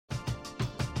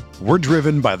We're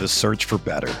driven by the search for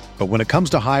better. But when it comes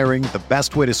to hiring, the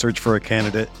best way to search for a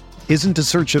candidate isn't to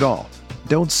search at all.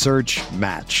 Don't search,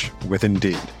 match with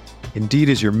Indeed. Indeed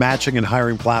is your matching and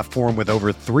hiring platform with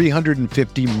over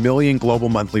 350 million global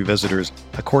monthly visitors,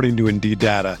 according to Indeed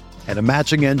data, and a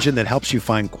matching engine that helps you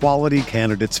find quality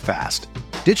candidates fast.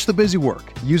 Ditch the busy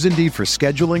work. Use Indeed for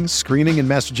scheduling, screening, and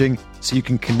messaging so you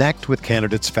can connect with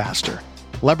candidates faster.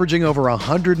 Leveraging over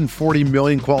 140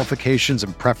 million qualifications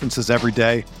and preferences every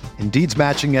day, Indeed's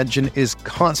matching engine is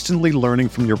constantly learning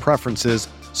from your preferences,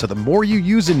 so the more you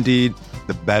use Indeed,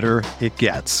 the better it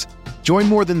gets. Join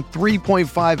more than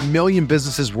 3.5 million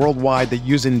businesses worldwide that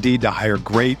use Indeed to hire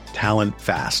great talent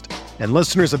fast. And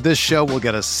listeners of this show will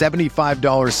get a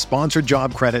 $75 sponsored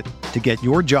job credit to get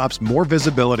your jobs more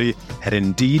visibility at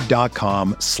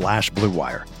Indeed.com/Blue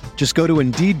Wire. Just go to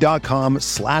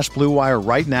Indeed.com/Blue Wire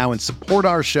right now and support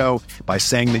our show by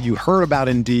saying that you heard about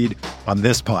Indeed on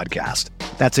this podcast.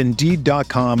 That's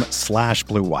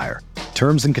Indeed.com/Blue Wire.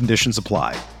 Terms and conditions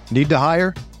apply. Need to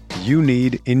hire? You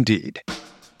need Indeed.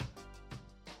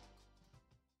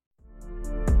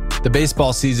 The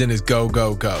baseball season is go,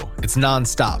 go, go. It's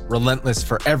nonstop, relentless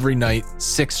for every night,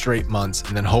 6 straight months,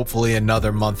 and then hopefully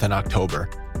another month in October.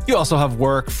 You also have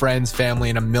work, friends, family,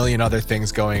 and a million other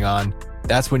things going on.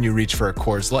 That's when you reach for a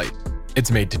Coors Light. It's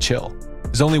made to chill.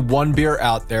 There's only one beer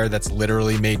out there that's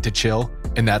literally made to chill,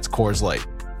 and that's Coors Light.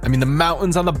 I mean, the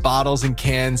mountains on the bottles and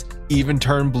cans even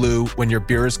turn blue when your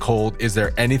beer is cold. Is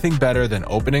there anything better than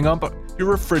opening up your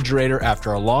refrigerator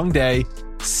after a long day,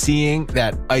 seeing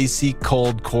that icy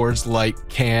cold Coors Light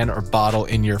can or bottle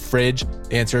in your fridge?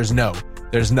 The answer is no.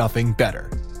 There's nothing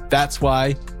better. That's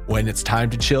why when it's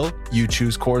time to chill, you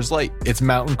choose Coors Light. It's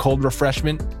mountain cold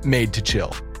refreshment made to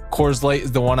chill. Coors Light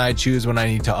is the one I choose when I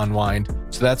need to unwind.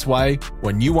 So that's why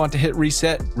when you want to hit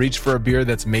reset, reach for a beer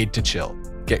that's made to chill.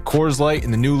 Get Coors Light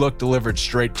in the new look delivered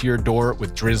straight to your door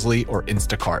with Drizzly or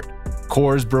Instacart.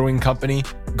 Coors Brewing Company,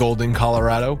 Golden,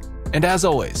 Colorado. And as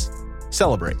always,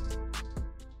 celebrate.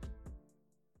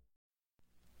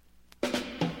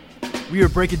 We are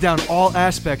breaking down all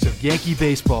aspects of Yankee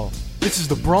baseball. This is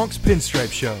the Bronx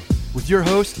Pinstripe Show with your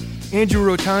hosts, Andrew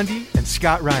Rotondi and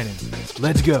Scott Reinen.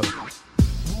 Let's go.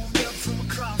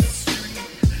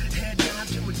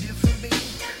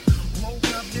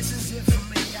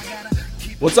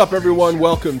 What's up, everyone?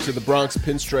 Welcome to the Bronx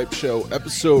Pinstripe Show,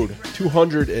 episode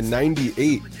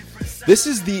 298. This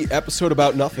is the episode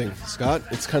about nothing, Scott.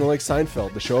 It's kind of like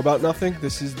Seinfeld, the show about nothing.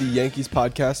 This is the Yankees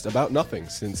podcast about nothing,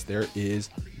 since there is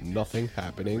nothing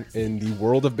happening in the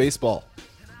world of baseball.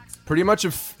 Pretty much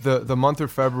if the month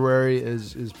of February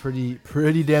is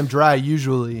pretty damn dry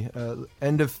usually.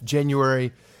 End of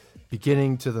January,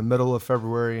 beginning to the middle of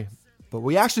February. But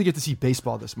we actually get to see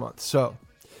baseball this month, so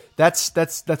that's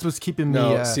what's keeping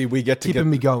me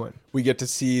me going. We get to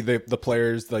see the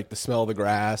players, like the smell of the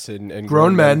grass and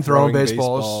grown men throwing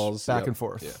baseballs back and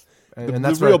forth. Yeah. And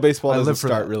that's the real baseball doesn't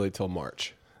start really till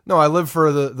March. No, I live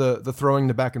for the throwing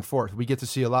the back and forth. We get to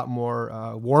see a lot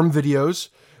more warm videos.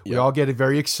 We all get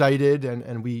very excited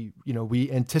and we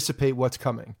anticipate what's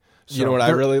coming. So you know what I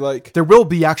really like? There will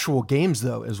be actual games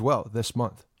though as well this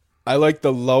month. I like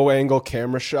the low angle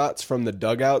camera shots from the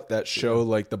dugout that show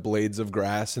like the blades of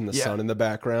grass and the sun in the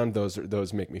background.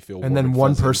 Those make me feel warm. And then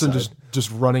one person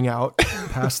just running out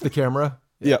past the camera.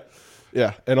 Yeah.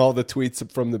 And all the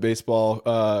tweets from the baseball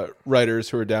writers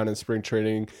who are down in spring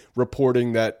training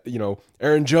reporting that,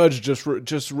 Aaron Judge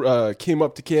just came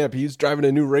up to camp. He's driving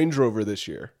a new Range Rover this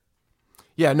year.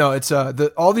 Yeah, no, it's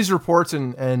all these reports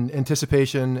and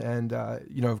anticipation and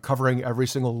covering every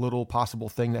single little possible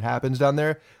thing that happens down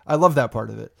there. I love that part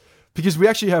of it because we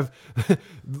actually have,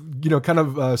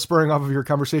 spurring off of your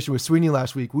conversation with Sweeney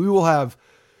last week, we will have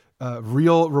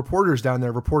real reporters down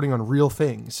there reporting on real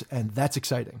things, and that's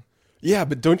exciting. Yeah,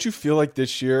 but don't you feel like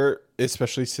this year,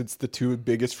 especially since the two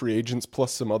biggest free agents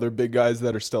plus some other big guys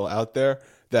that are still out there,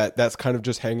 that's kind of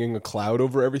just hanging a cloud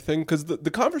over everything? Because the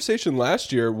conversation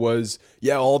last year was,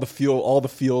 all the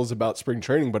feels about spring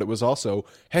training, but it was also,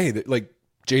 hey,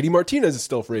 JD Martinez is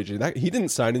still free agent. He didn't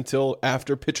sign until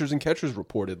after pitchers and catchers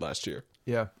reported last year.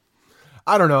 Yeah.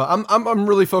 I don't know. I'm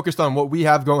really focused on what we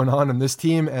have going on in this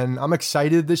team, and I'm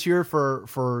excited this year for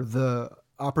the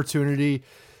opportunity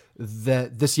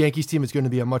that this Yankees team is going to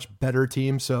be a much better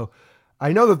team. So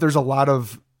I know that there's a lot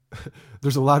of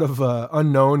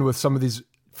unknown with some of these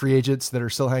free agents that are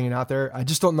still hanging out there. I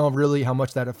just don't know really how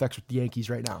much that affects with the Yankees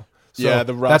right now. So yeah,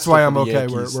 that's why I'm okay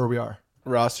where we are.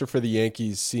 Roster for the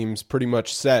Yankees seems pretty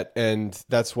much set, and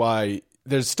that's why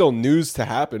there's still news to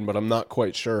happen, but I'm not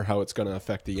quite sure how it's going to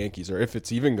affect the Yankees or if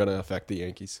it's even going to affect the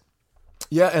Yankees.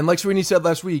 Yeah, and like Sweeney said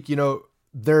last week,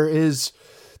 there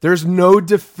there's no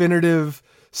definitive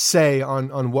say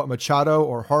on what Machado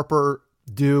or Harper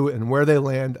do and where they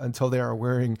land until they are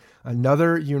wearing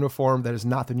another uniform that is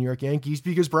not the New York Yankees,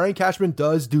 because Brian Cashman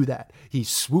does do that. He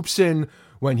swoops in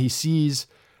when he sees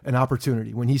an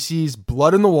opportunity. When he sees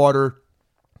blood in the water,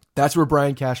 that's where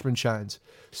Brian Cashman shines.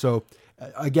 So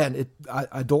again,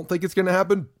 I don't think it's going to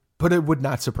happen, but it would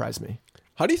not surprise me.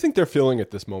 How do you think they're feeling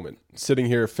at this moment, sitting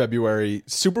here February,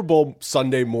 Super Bowl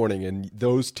Sunday morning, and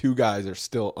those two guys are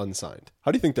still unsigned?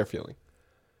 How do you think they're feeling?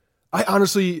 I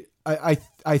honestly, I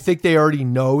think they already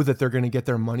know that they're going to get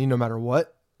their money no matter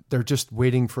what. They're just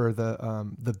waiting for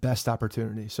the best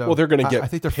opportunity. So, well, they're going to get I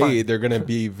think they're paid. fine. They're going to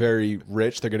be very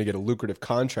rich. They're going to get a lucrative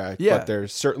contract, Yeah. but they're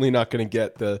certainly not going to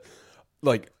get the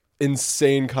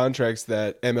insane contracts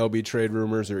that MLB Trade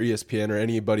Rumors or ESPN or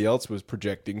anybody else was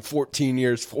projecting. 14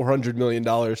 years, $400 million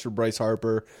for Bryce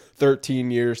Harper, 13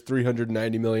 years,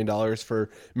 $390 million for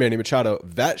Manny Machado.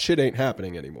 That shit ain't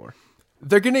happening anymore.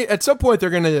 They're going to, at some point, they're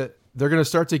going to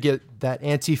start to get that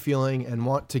antsy feeling and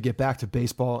want to get back to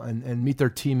baseball and meet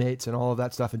their teammates and all of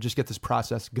that stuff and just get this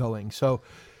process going. So,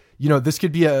 this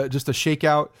could be just a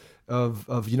shakeout of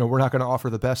we're not going to offer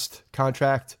the best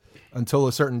contract until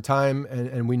a certain time,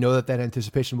 and we know that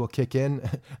anticipation will kick in,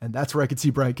 and that's where I could see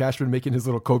Brian Cashman making his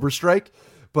little Cobra strike.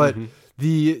 But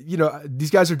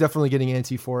these guys are definitely getting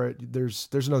antsy for it.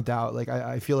 There's no doubt. Like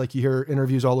I feel like you hear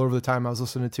interviews all over the time. I was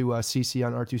listening to CC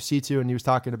on R2C2, and he was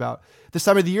talking about this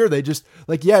time of the year. They just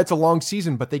it's a long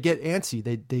season, but they get antsy.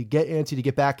 They get antsy to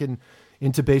get back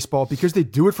into baseball because they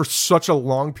do it for such a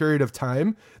long period of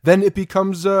time. Then it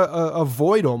becomes a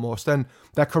void almost, and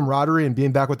that camaraderie and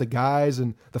being back with the guys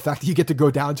and the fact that you get to go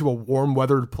down to a warm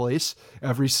weathered place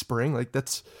every spring,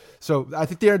 so I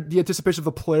think the anticipation of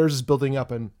the players is building up,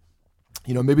 and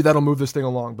maybe that'll move this thing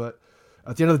along. But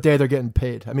at the end of the day, they're getting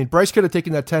paid. I mean, Bryce could have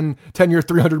taken that 10-year,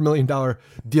 $300 million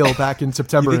deal back in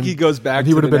September. You think he goes back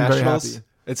he to would the have been Nationals very happy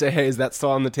and say, "Hey, is that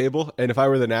still on the table?" And if I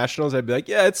were the Nationals, I'd be like,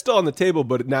 "Yeah, it's still on the table,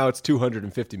 but now it's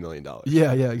 $250 million."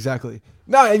 Yeah, exactly.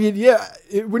 No, I mean,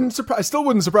 it wouldn't surprise. It still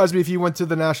wouldn't surprise me if he went to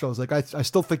the Nationals. Like I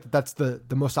still think that's the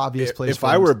most obvious place. If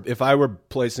I were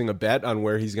placing a bet on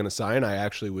where he's going to sign, I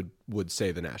actually would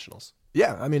say the Nationals.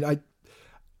 Yeah, I mean,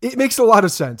 it makes a lot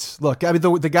of sense. Look, I mean,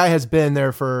 the guy has been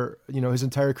there for his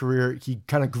entire career. He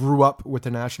kind of grew up with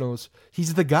the Nationals.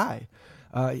 He's the guy.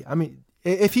 I mean,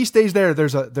 if he stays there,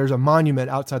 there's a monument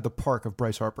outside the park of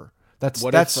Bryce Harper. That's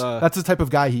the type of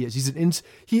guy he is.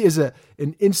 He is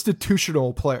an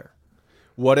institutional player.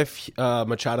 What if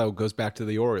Machado goes back to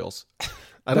the Orioles?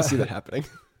 I don't see that happening.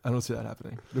 I don't see that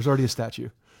happening. There's already a statue.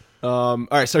 All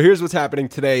right, so here's what's happening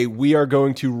today. We are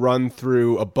going to run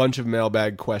through a bunch of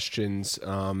mailbag questions.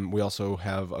 We also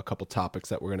have a couple topics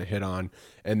that we're going to hit on.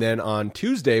 And then on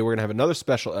Tuesday, we're going to have another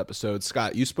special episode.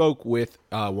 Scott, you spoke with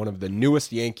one of the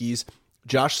newest Yankees,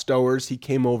 Josh Stowers. He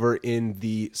came over in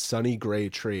the Sonny Gray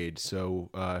trade. So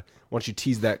why don't you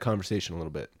tease that conversation a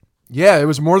little bit? Yeah, it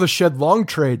was more the Shed Long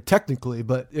trade technically,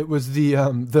 but it was the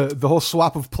whole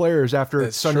swap of players after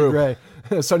Sonny Gray.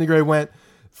 Sonny Gray went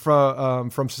from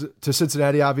to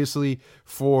Cincinnati, obviously,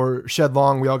 for Shed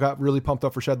Long. We all got really pumped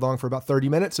up for Shed Long for about 30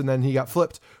 minutes, and then he got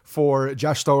flipped for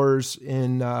Josh Stowers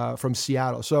from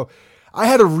Seattle. So I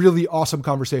had a really awesome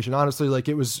conversation. Honestly,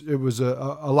 it was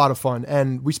a lot of fun,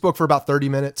 and we spoke for about 30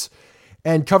 minutes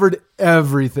and covered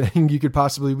everything you could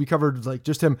possibly. We covered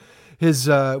just him.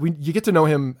 You get to know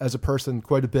him as a person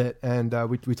quite a bit, and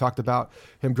we talked about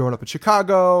him growing up in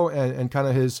Chicago and kind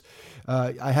of his.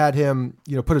 I had him,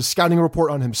 put a scouting report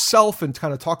on himself and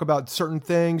kind of talk about certain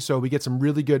things. So we get some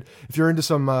really good. If you're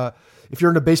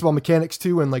into baseball mechanics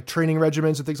too, and training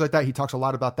regimens and things like that, he talks a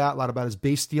lot about that, a lot about his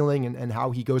base stealing and how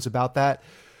he goes about that.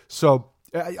 So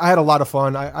I had a lot of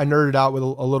fun. I nerded out with a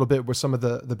little bit with some of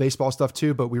the baseball stuff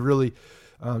too, but we really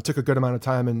took a good amount of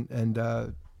time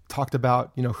and talked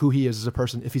about who he is as a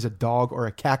person, if he's a dog or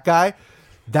a cat guy.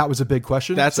 That was a big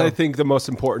question. That's I think the most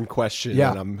important question.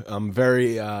 Yeah. And I'm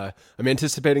very I'm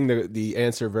anticipating the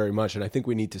answer very much, and I think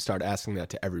we need to start asking that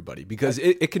to everybody because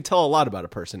it can tell a lot about a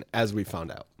person, as we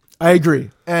found out. I agree.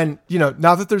 And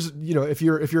now that there's if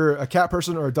you're a cat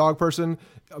person or a dog person,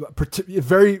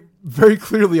 very very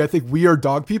clearly I think we are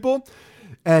dog people.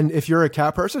 And if you're a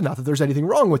cat person, not that there's anything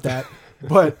wrong with that,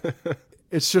 but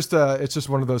it's just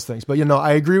one of those things. But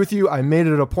I agree with you. I made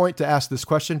it a point to ask this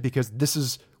question because this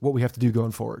is what we have to do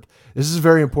going forward. This is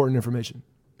very important information.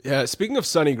 Yeah. Speaking of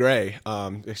Sonny Gray,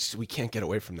 we can't get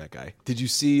away from that guy. Did you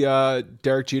see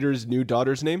Derek Jeter's new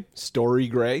daughter's name, Story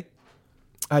Gray?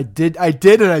 I did,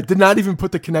 and I did not even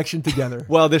put the connection together.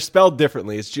 Well, they're spelled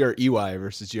differently. It's G-R-E-Y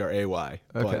versus G-R-A-Y.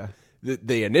 Okay. But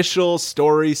the initial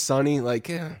Story, Sonny,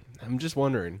 I'm just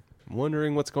wondering. I'm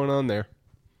wondering what's going on there.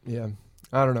 Yeah.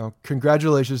 I don't know.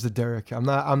 Congratulations to Derek. I'm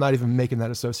not even making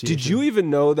that association. Did you even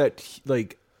know that?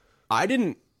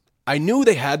 I knew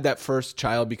they had that first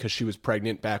child because she was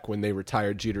pregnant back when they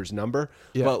retired Jeter's number.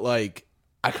 Yeah. But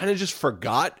I kind of just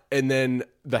forgot, and then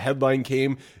the headline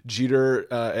came: Jeter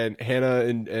and Hannah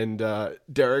and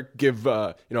Derek have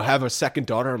a second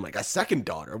daughter. I'm like, a second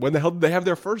daughter? When the hell did they have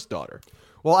their first daughter?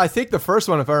 Well, I think the first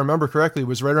one, if I remember correctly,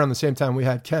 was right around the same time we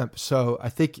had Kemp. So I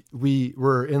think we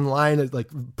were in line at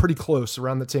pretty close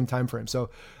around that same time frame.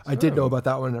 So I did know about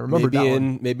that one. I remember that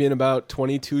one. Maybe in about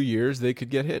 22 years they could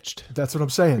get hitched. That's what I'm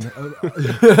saying.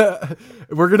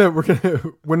 We're gonna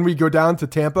when we go down to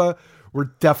Tampa,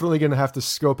 we're definitely gonna have to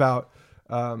scope out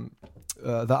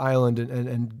the island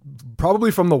and probably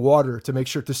from the water to make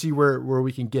sure to see where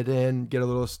we can get in, get a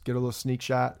little sneak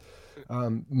shot.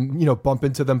 Bump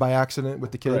into them by accident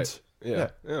with the kids.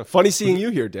 Right. Yeah. Funny seeing you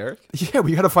here, Derek. Yeah,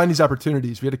 we got to find these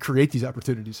opportunities. We got to create these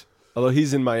opportunities. Although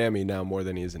he's in Miami now more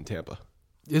than he is in Tampa.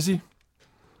 Is he?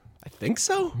 I think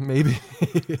so. Maybe.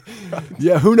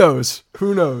 Yeah, who knows?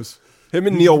 Him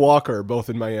and Neil Walker are both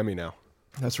in Miami now.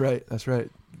 That's right.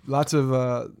 Lots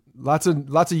of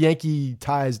Yankee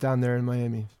ties down there in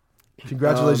Miami.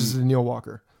 Congratulations to Neil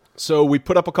Walker. So we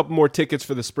put up a couple more tickets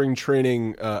for the spring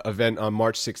training event on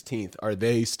March 16th. Are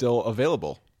they still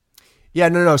available? Yeah,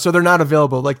 no. So they're not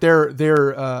available.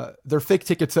 They're fake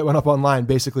tickets that went up online,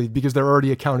 basically, because they're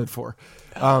already accounted for.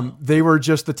 They were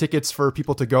just the tickets for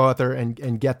people to go out there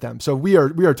and get them. So we are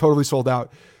totally sold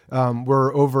out.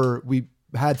 We're over. We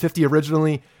had 50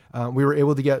 originally. We were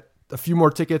able to get a few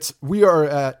more tickets. We are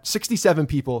at 67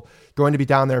 people going to be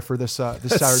down there for this Saturday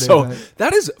event.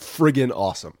 That is friggin'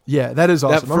 awesome. Yeah, that is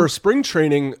awesome. For a spring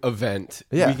training event,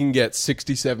 we can get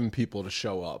 67 people to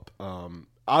show up.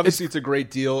 Obviously, it's a great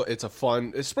deal. It's a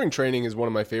fun. Spring training is one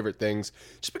of my favorite things,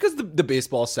 just because the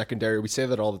baseball is secondary. We say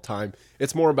that all the time.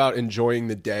 It's more about enjoying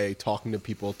the day, talking to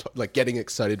people, getting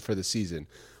excited for the season.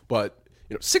 But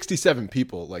 67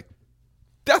 people,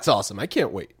 that's awesome. I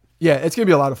can't wait. Yeah, it's going to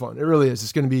be a lot of fun. It really is.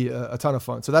 It's going to be a ton of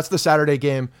fun. So that's the Saturday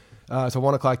game. It's a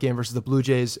 1:00 game versus the Blue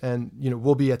Jays. And,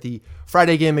 we'll be at the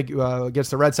Friday game against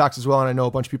the Red Sox as well. And I know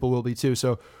a bunch of people will be too.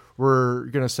 So we're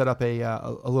going to set up a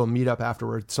little meetup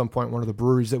afterward at some point, one of the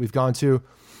breweries that we've gone to.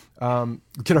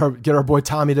 Get our boy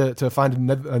Tommy to find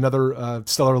another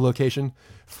stellar location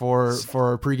for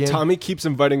our pregame. Tommy keeps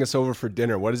inviting us over for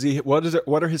dinner. What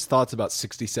are his thoughts about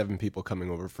 67 people coming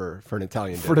over for an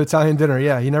Italian dinner? For an Italian dinner,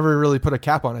 yeah. He never really put a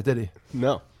cap on it, did he?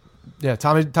 No. Yeah,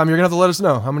 Tommy, you're gonna have to let us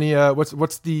know how many.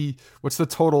 What's the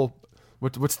total?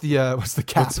 What's the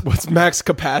cap? What's max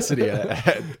capacity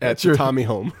at your Tommy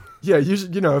home? Yeah,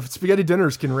 usually, spaghetti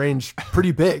dinners can range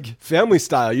pretty big. Family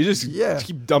style. You just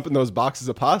keep dumping those boxes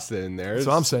of pasta in there. That's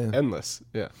what I'm saying. Endless.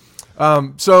 Yeah.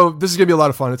 So this is going to be a lot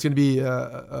of fun. It's going to be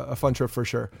a fun trip for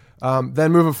sure.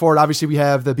 Then moving forward, obviously we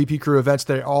have the BP Crew events.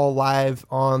 They're all live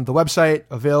on the website,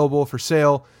 available for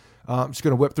sale. I'm just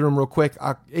going to whip through them real quick.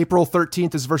 April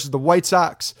 13th is versus the White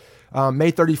Sox.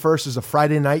 May 31st is a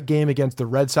Friday night game against the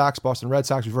Red Sox, Boston Red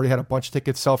Sox. We've already had a bunch of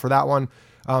tickets sell for that one.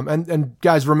 And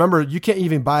guys, remember, you can't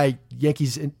even buy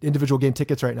Yankees individual game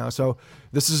tickets right now. So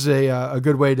this is a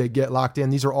good way to get locked in.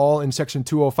 These are all in section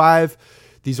 205.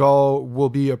 These all will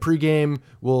be a pregame.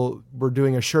 We're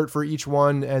doing a shirt for each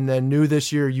one. And then new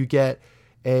this year, you get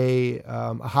a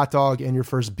hot dog and your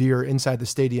first beer inside the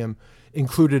stadium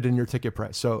included in your ticket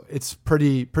price. So it's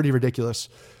pretty ridiculous,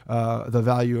 the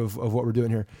value of what we're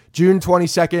doing here. June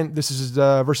 22nd, this is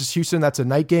versus Houston. That's a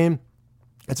night game.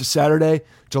 It's a Saturday.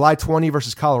 July 20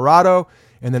 versus Colorado.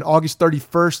 And then August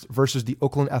 31st versus the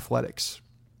Oakland Athletics.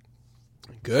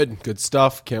 Good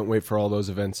stuff. Can't wait for all those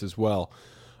events as well.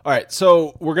 All right,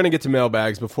 so we're going to get to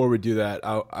mailbags. Before we do that,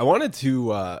 I wanted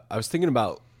to, I was thinking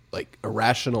about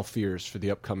irrational fears for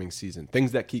the upcoming season,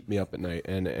 things that keep me up at night.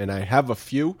 And I have a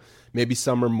few. Maybe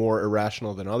some are more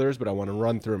irrational than others, but I want to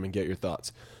run through them and get your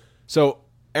thoughts. So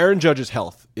Aaron Judge's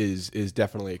health is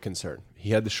definitely a concern. He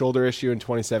had the shoulder issue in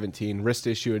 2017, wrist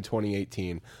issue in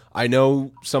 2018. I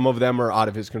know some of them are out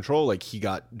of his control. He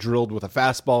got drilled with a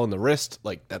fastball in the wrist.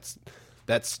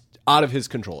 That's out of his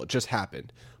control. It just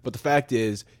happened. But the fact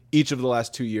is, each of the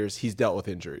last 2 years, he's dealt with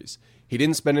injuries. He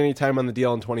didn't spend any time on the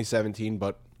DL in 2017,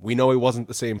 but we know he wasn't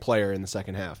the same player in the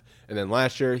second half. And then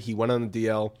last year, he went on the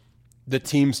DL. The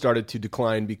team started to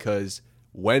decline because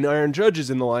when Aaron Judge is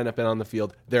in the lineup and on the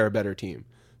field, they're a better team.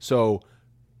 So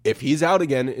if he's out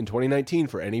again in 2019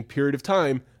 for any period of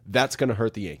time, that's going to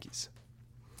hurt the Yankees.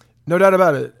 No doubt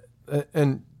about it.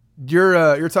 And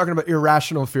you're talking about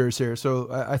irrational fears here. So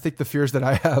I think the fears that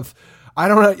I have, I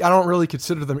don't really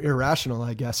consider them irrational.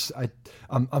 I guess I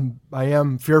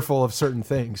am fearful of certain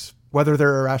things, whether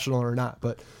they're irrational or not.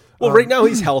 But Well, right now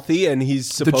he's healthy and he's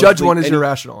the Judge one is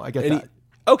irrational. I get that.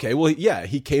 Okay, well, yeah,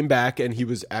 he came back and he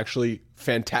was actually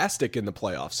fantastic in the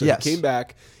playoffs. So yes. He came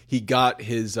back. He got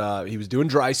his. He was doing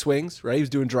dry swings, right? He was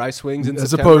doing dry swings in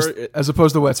September, as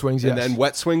opposed to wet swings, and then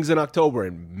wet swings in October.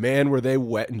 And man, were they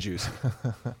wet and juicy.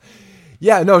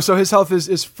 Yeah, no. So his health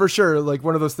is for sure like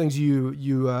one of those things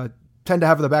you tend to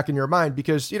have in the back of your mind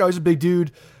because he's a big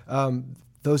dude.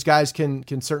 Those guys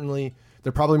can certainly.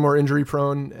 They're probably more injury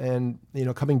prone, and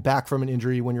coming back from an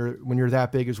injury when you're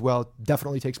that big as well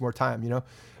definitely takes more time.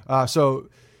 So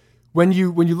when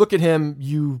you look at him,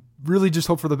 you really just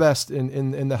hope for the best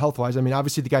in the health wise. I mean,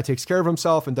 obviously the guy takes care of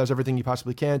himself and does everything he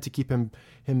possibly can to keep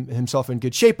himself in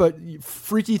good shape. But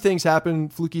freaky things happen,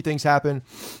 fluky things happen.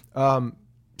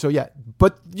 So yeah,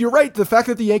 but you're right. The fact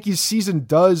that the Yankees season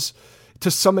does to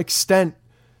some extent,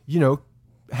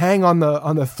 hang on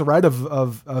the thread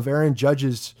of Aaron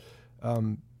Judge's.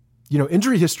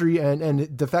 Injury history and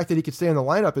the fact that he could stay in the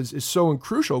lineup is so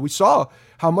crucial. We saw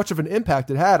how much of an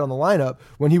impact it had on the lineup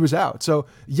when he was out. So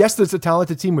yes, there's a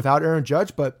talented team without Aaron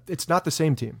Judge, but it's not the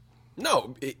same team.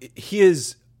 No, he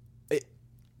is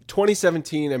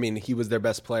 2017. I mean, he was their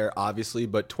best player, obviously,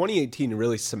 but 2018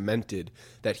 really cemented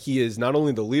that he is not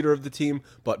only the leader of the team,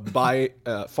 but by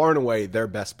far and away their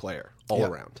best player all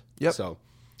around. Yep. So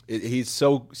he's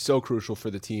so crucial for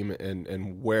the team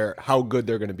and how good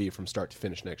they're going to be from start to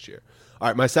finish next year. All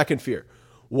right, my second fear.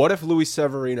 What if Luis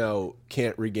Severino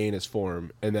can't regain his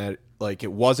form and that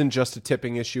it wasn't just a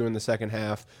tipping issue in the second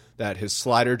half, that his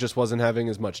slider just wasn't having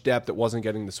as much depth, it wasn't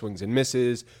getting the swings and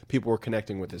misses, people were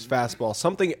connecting with his fastball,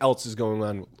 something else is going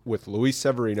on with Luis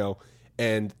Severino,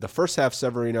 and the first half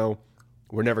Severino,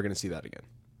 we're never going to see that again.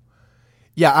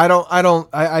 Yeah,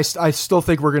 I still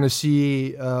think we're going to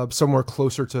see somewhere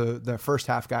closer to the first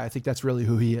half guy. I think that's really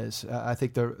who he is. I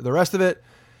think the rest of it,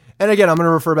 and again, I'm going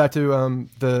to refer back to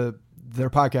their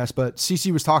podcast, but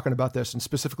CC was talking about this and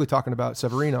specifically talking about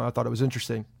Severino. I thought it was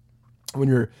interesting when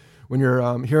you're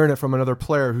hearing it from another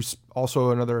player who's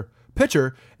also another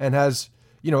pitcher and has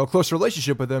a close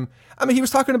relationship with him. I mean, he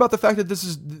was talking about the fact that this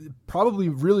is probably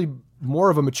really more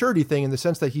of a maturity thing in the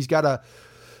sense that he's got to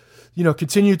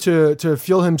continue to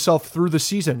feel himself through the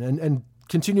season and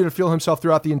continue to feel himself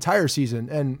throughout the entire season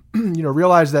and,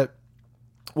 realize that,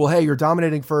 well, hey, you're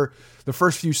dominating for the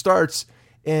first few starts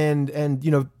and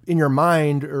in your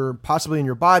mind or possibly in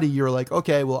your body, you're like,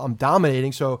 okay, well, I'm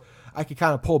dominating. So I can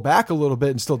kind of pull back a little bit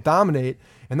and still dominate.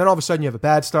 And then all of a sudden you have a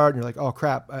bad start and you're like, oh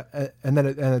crap. And then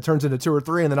it turns into 2 or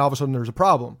 3. And then all of a sudden there's a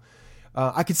problem.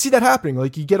 I could see that happening.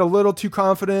 Like you get a little too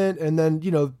confident and then, you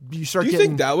start getting... Do you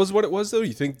think that was what it was though?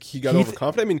 You think he got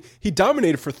overconfident? I mean, he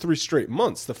dominated for 3 straight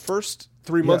months. The first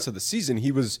 3 months of the season,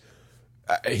 he was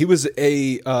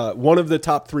a one of the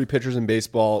top 3 pitchers in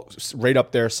baseball, right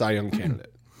up there, Cy Young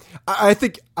candidate. I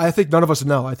think none of us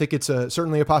know. I think it's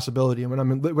certainly a possibility.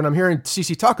 And when I'm hearing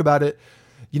CC talk about it,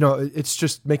 it's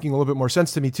just making a little bit more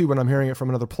sense to me too when I'm hearing it from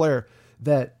another player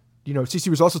that, CC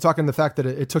was also talking the fact that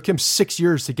it took him 6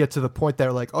 years to get to the point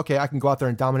that like, okay, I can go out there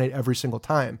and dominate every single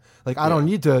time. Like I don't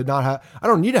need to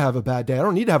have a bad day. I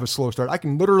don't need to have a slow start. I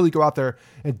can literally go out there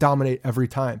and dominate every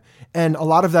time. And a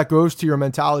lot of that goes to your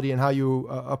mentality and how you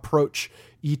approach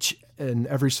each and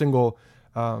every single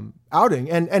outing.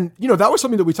 And that was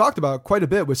something that we talked about quite a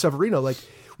bit with Severino. Like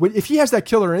if he has that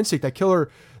killer instinct,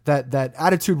 that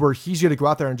attitude where he's going to go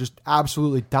out there and just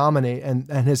absolutely dominate and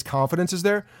his confidence is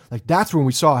there, like that's when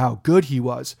we saw how good he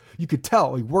was. You could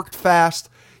tell he worked fast.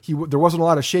 There wasn't a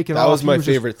lot of shaking off. That was my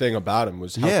favorite thing about him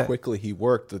was how quickly he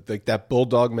worked, like that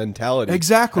bulldog mentality.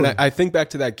 Exactly. And I think back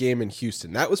to that game in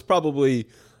Houston. That was probably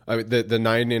the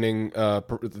 9-inning,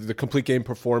 the complete game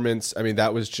performance. I mean,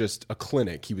 that was just a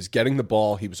clinic. He was getting the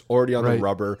ball. He was already on the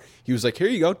rubber. He was like, here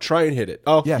you go, try and hit it.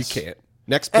 Oh, yes. You can't.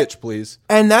 Next pitch, please.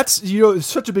 And that's,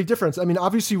 such a big difference. I mean,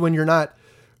 obviously when you're not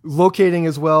locating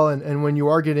as well and when you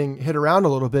are getting hit around a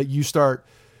little bit, you start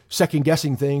second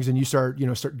guessing things and you start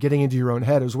getting into your own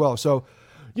head as well. So,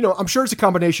 I'm sure it's a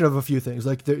combination of a few things.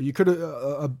 Like you could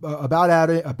a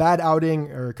bad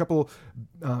outing or a couple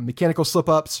mechanical slip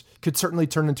ups could certainly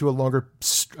turn into a longer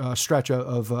stretch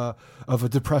of a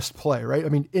depressed play, right? I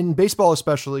mean, in baseball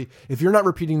especially, if you're not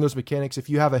repeating those mechanics, if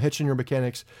you have a hitch in your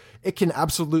mechanics, it can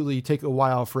absolutely take a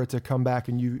while for it to come back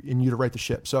and you to right the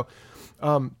ship. So.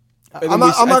 I'm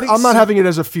not having it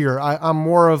as a fear. I'm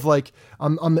more of like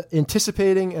I'm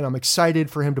anticipating and I'm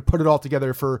excited for him to put it all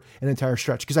together for an entire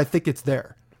stretch because I think it's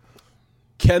there.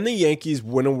 Can the Yankees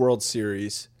win a World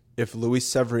Series if Luis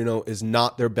Severino is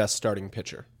not their best starting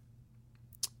pitcher?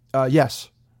 Yes.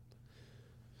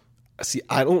 See,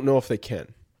 I don't know if they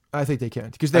can. I think they can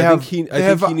because they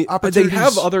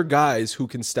have other guys who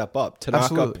can step up. Tanaka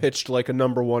Absolutely. pitched like a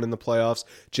number one in the playoffs.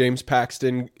 James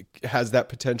Paxton has that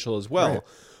potential as well. Right.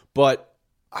 But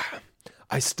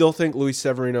I still think Luis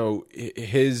Severino,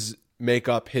 his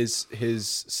makeup,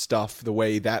 his stuff, the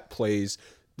way that plays,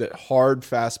 that hard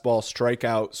fastball,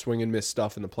 strikeout, swing and miss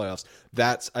stuff in the playoffs.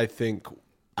 I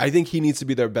think he needs to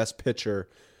be their best pitcher,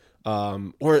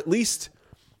 or at least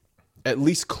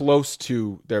close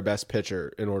to their best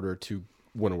pitcher in order to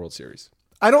win a World Series.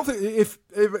 I don't think if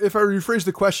I rephrase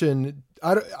the question,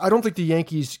 I don't think the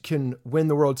Yankees can win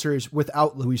the World Series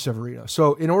without Luis Severino.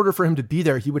 So in order for him to be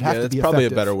there, he would have to be effective. That's probably a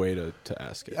better way to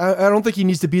ask it. I don't think he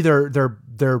needs to be their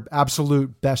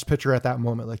absolute best pitcher at that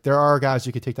moment. Like there are guys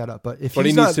who could take that up, but if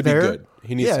he's not there, be good.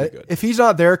 He needs to be good. If he's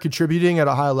not there contributing at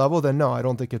a high level, then no, I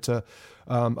don't think it's a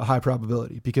high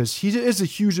probability because he is a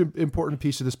huge important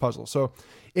piece of this puzzle. So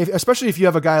especially if you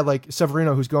have a guy like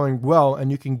Severino who's going well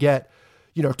and you can get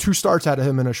 2 starts out of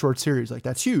him in a short series, like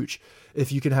that's huge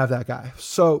if you can have that guy.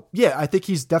 So yeah, I think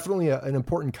he's definitely an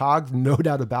important cog, no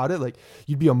doubt about it. Like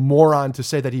you'd be a moron to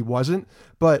say that he wasn't,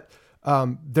 but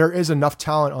there is enough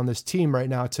talent on this team right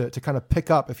now to kind of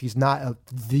pick up if he's not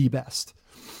the best.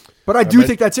 But I do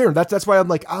think that's Aaron. That's why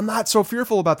I'm not so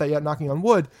fearful about that yet, knocking on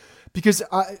wood, because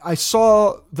I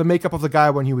saw the makeup of the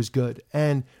guy when he was good,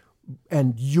 and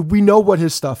we know what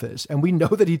his stuff is, and we know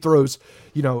that he throws,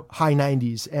 high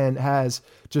 90s and has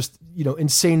just,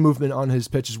 insane movement on his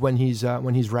pitches when he's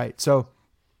right. So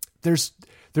there's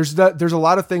a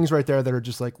lot of things right there that are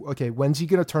just like, okay, when's he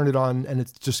going to turn it on and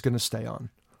it's just going to stay on?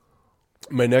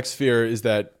 My next fear is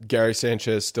that Gary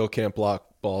Sanchez still can't block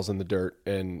balls in the dirt,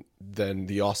 and then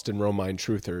the Austin Romine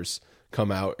truthers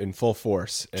come out in full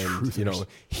force, and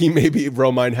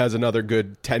Romine has another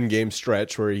good 10-game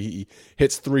stretch where he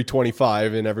hits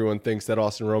 325 and everyone thinks that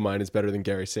Austin Romine is better than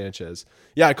Gary Sanchez.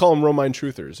 Yeah, I call them Romine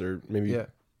truthers, or maybe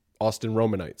Austin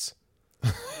Romanites.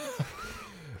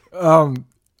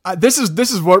 This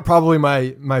is what probably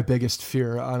my biggest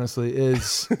fear, honestly,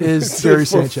 is Gary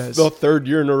Sanchez. The third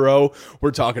year in a row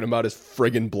we're talking about his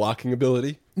friggin' blocking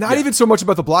ability. Not even so much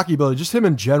about the blocking ability, just him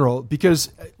in general, because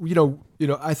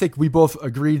I think we both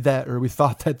agreed that, or we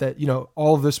thought that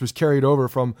all of this was carried over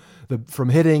from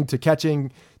hitting to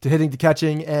catching to hitting to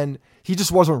catching, and he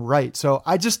just wasn't right. So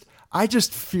I just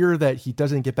fear that he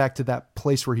doesn't get back to that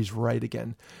place where he's right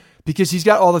again, because he's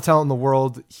got all the talent in the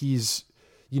world. He's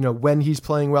when he's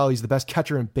playing well, he's the best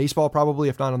catcher in baseball, probably,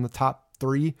 if not on the top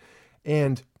 3.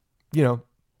 And,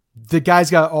 the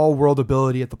guy's got all world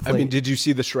ability at the plate. I mean, did you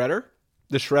see the Shredder?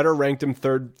 The Shredder ranked him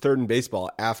third in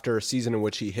baseball after a season in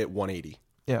which he hit 180.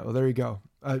 Yeah, well, there you go.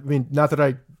 I mean, not that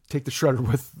I take the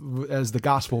Shredder as the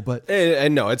gospel, but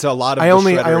and no, it's a lot of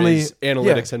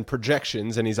analytics and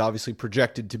projections, and he's obviously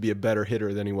projected to be a better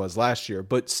hitter than he was last year.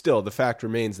 But still, the fact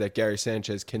remains that Gary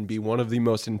Sanchez can be one of the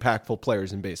most impactful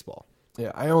players in baseball.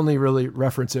 Yeah, I only really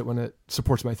reference it when it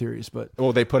supports my theories. But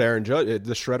they put Aaron Judge.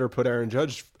 The Shredder put Aaron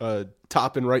Judge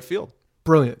top in right field.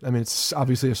 Brilliant. I mean, it's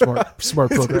obviously a smart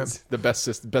program. It's the best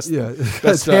system, best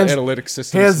hands, analytics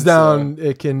system. Hands down,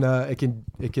 it can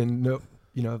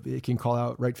call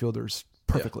out right fielders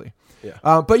perfectly. Yeah.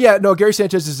 But Gary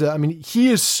Sanchez is. He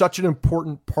is such an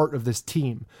important part of this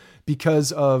team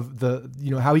because of the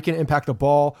how he can impact the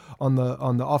ball on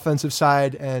the offensive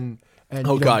side and.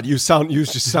 God, you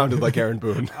just sounded like Aaron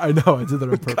Boone. I know, I did that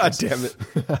on purpose. God damn it.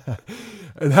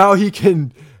 and how he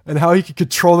can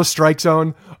control the strike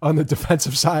zone on the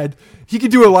defensive side. He can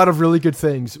do a lot of really good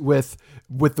things with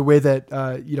the way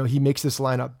that he makes this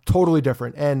lineup totally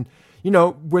different. And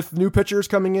with new pitchers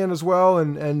coming in as well,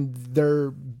 and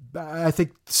they're, I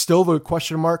think, still the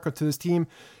question mark to this team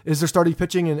is their starting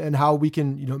pitching and how we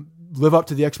can live up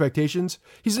to the expectations.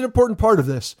 He's an important part of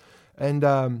this,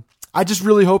 and I just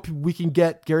really hope we can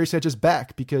get Gary Sanchez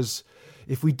back, because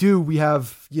if we do, we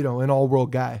have, an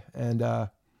all-world guy. And, I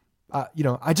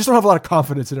just don't have a lot of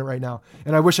confidence in it right now.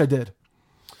 And I wish I did.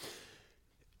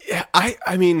 Yeah,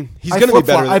 I mean, he's going to be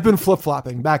better. I've been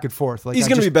flip-flopping back and forth. He's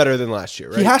going to be better than last year,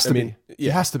 right? He has to be. Yeah. He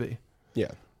has to be.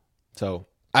 Yeah. So,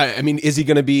 I mean, is he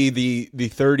going to be the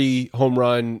 30 home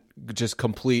run, just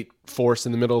complete force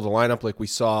in the middle of the lineup like we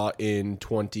saw in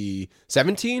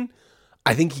 2017?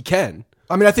 I think he can.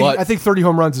 I think 30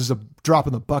 home runs is a drop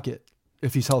in the bucket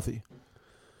if he's healthy.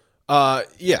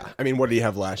 Yeah. I mean, what did he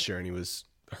have last year? And he was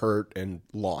hurt and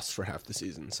lost for half the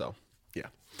season. So, yeah.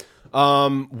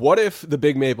 What if the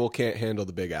Big Maple can't handle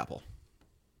the Big Apple?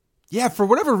 Yeah, for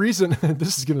whatever reason,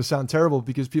 this is going to sound terrible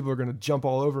because people are going to jump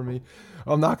all over me.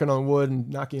 I'm knocking on wood and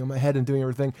knocking on my head and doing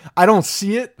everything. I don't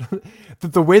see it.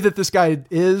 The way that this guy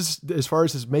is, as far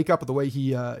as his makeup, the way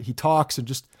he talks, and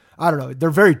just, I don't know. They're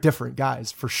very different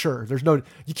guys for sure.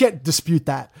 You can't dispute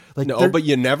that. Like, no, but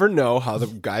you never know how the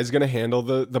guy's going to handle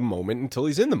the moment until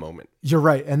he's in the moment. You're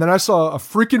right. And then I saw a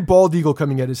freaking bald eagle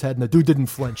coming at his head, and the dude didn't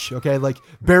flinch. Okay, like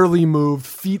barely moved,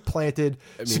 feet planted,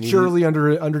 securely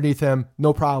underneath him,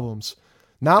 no problems.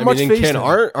 Not much face.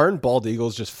 Aren't bald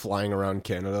eagles just flying around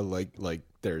Canada like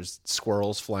there's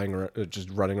squirrels flying around,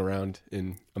 just running around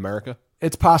in America?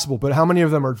 It's possible, but how many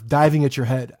of them are diving at your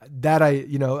head? That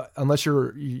unless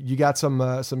you got some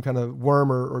kind of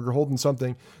worm or you're holding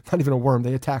something, not even a worm.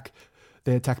 They attack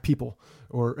people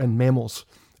and mammals.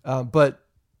 But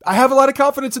I have a lot of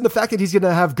confidence in the fact that he's going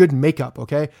to have good makeup.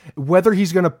 Okay, whether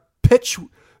he's going to pitch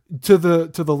to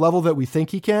the level that we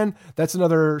think he can, that's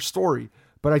another story.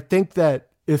 But I think that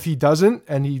if he doesn't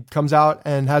and he comes out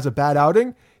and has a bad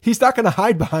outing, he's not going to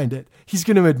hide behind it. He's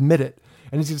going to admit it.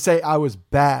 And he's going to say, I was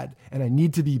bad and I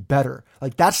need to be better.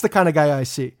 Like, that's the kind of guy I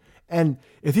see. And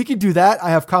if he can do that, I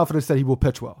have confidence that he will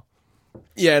pitch well.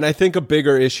 Yeah, and I think a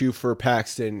bigger issue for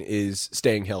Paxton is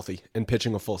staying healthy and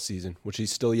pitching a full season, which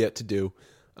he's still yet to do,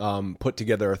 put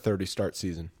together a 30-start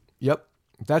season. Yep.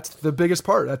 That's the biggest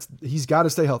part. He's got to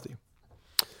stay healthy.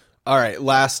 All right,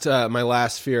 my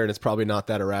last fear, and it's probably not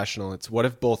that irrational. It's what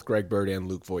if both Greg Bird and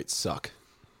Luke Voit suck?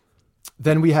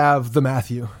 Then we have the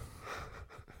Matthew.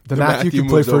 The Matthew can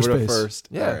play first base. First.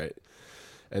 Yeah. All right.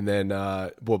 And then,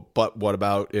 but what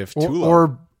about if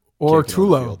Tulo or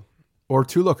Tulo? Or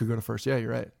Tulo could go to first. Yeah,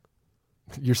 you're right.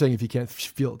 You're saying if he can't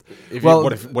field.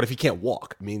 What if he can't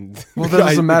walk? I mean, well, that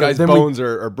doesn't matter. The guy's bones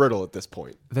are brittle at this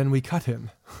point. Then we cut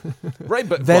him. Right,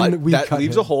 but that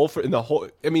leaves a hole in the hole.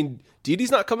 I mean,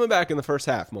 Didi's not coming back in the first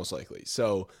half, most likely.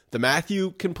 So the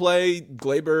Matthew can play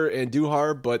Glaber and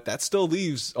Duhar, but that still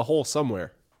leaves a hole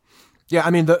somewhere. Yeah,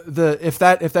 I mean, if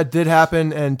that did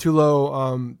happen and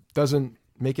Tulo doesn't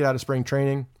make it out of spring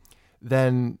training,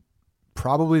 then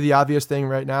probably the obvious thing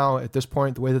right now at this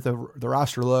point, the way that the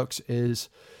roster looks, is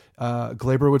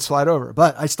Glaber would slide over.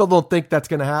 But I still don't think that's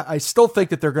going to happen. I still think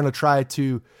that they're going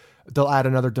to they'll add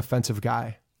another defensive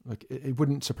guy. Like, it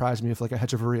wouldn't surprise me if like a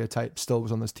Hechavarria type still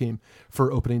was on this team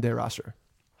for opening day roster.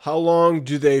 How long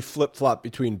do they flip-flop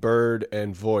between Bird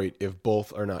and Voit if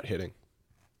both are not hitting?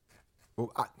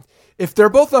 If they're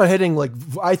both not hitting, like,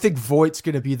 I think Voigt's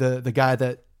going to be the guy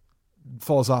that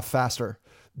falls off faster.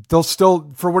 They'll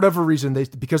still, for whatever reason,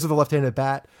 because of the left-handed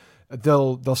bat,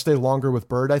 they'll stay longer with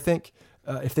Bird. I think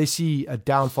if they see a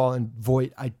downfall in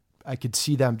Voit, I could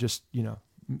see them just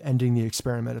ending the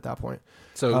experiment at that point.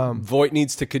 So Voit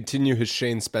needs to continue his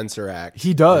Shane Spencer act.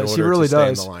 He does. He really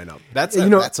does. In the lineup. That's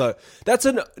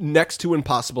a next to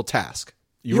impossible task.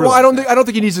 I don't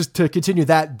think he needs to continue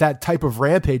that type of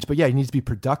rampage, but yeah, he needs to be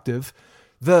productive.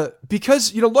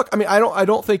 Because look, I mean, I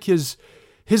don't think his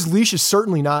leash is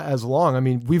certainly not as long. I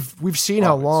mean, we've seen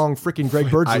how long freaking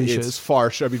Greg Bird's leash is. It's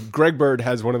far. I mean, Greg Bird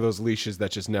has one of those leashes that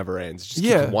just never ends. Just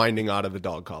keeps winding out of the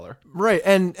dog collar. Right,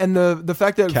 and the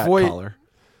fact that Voit collar,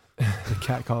 the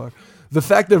cat collar, the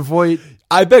fact that Voit,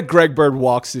 I bet Greg Bird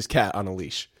walks his cat on a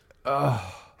leash. That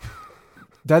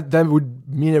would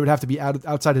mean it would have to be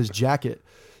outside his jacket.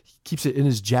 He keeps it in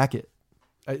his jacket.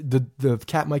 The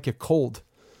cat might get cold.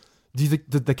 Do you think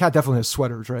the cat definitely has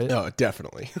sweaters, right? No,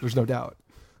 definitely. There's no doubt.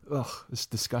 Ugh, it's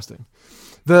disgusting.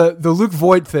 The Luke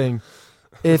Voit thing,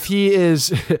 if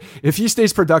he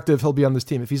stays productive, he'll be on this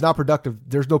team. If he's not productive,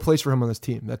 there's no place for him on this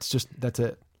team. That's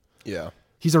it. Yeah.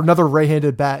 He's another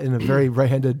right-handed bat in a very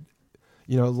right-handed,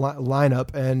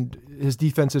 lineup, and his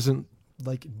defense isn't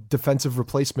like defensive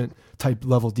replacement type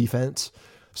level defense.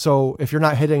 So if you're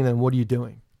not hitting, then what are you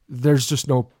doing? There's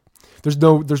no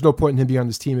point in him being on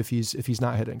this team if he's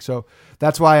not hitting. So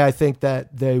that's why I think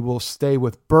that they will stay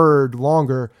with Bird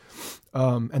longer,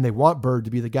 and they want Bird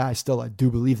to be the guy. Still, I do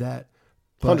believe that.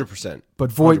 100%.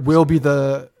 But Voit will be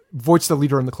Voigt's the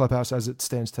leader in the clubhouse as it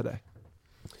stands today.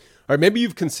 All right, maybe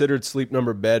you've considered Sleep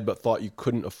Number bed, but thought you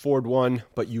couldn't afford one.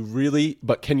 But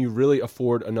can you really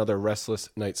afford another restless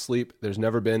night's sleep? There's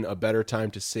never been a better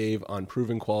time to save on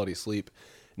proven quality sleep.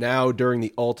 Now, during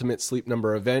the Ultimate Sleep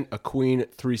Number event, a Queen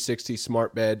 360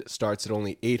 smart bed starts at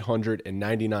only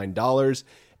 $899.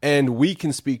 And we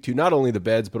can speak to not only the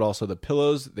beds, but also the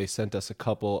pillows. They sent us a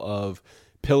couple of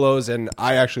pillows, and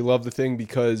I actually love the thing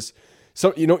because,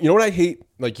 you know what I hate?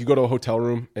 Like, you go to a hotel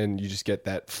room and you just get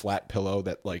that flat pillow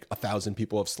that like 1,000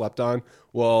 people have slept on.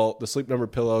 Well, the Sleep Number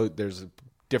pillow, there's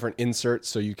different inserts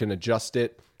so you can adjust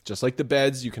it. Just like the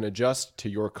beds, you can adjust to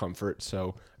your comfort.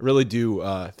 So I really do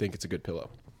think it's a good pillow.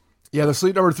 Yeah, the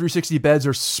Sleep Number 360 beds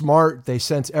are smart. They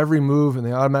sense every move and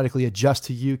they automatically adjust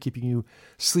to you, keeping you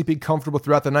sleeping comfortable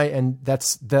throughout the night. And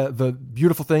that's the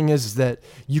beautiful thing is that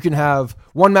you can have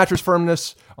one mattress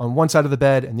firmness on one side of the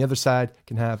bed and the other side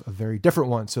can have a very different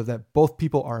one, so that both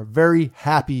people are very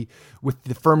happy with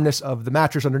the firmness of the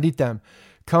mattress underneath them.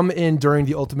 Come in during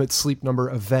the Ultimate Sleep Number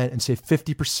event and save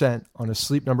 50% on a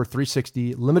Sleep Number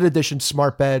 360 limited edition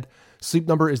smart bed. Sleep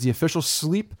Number is the official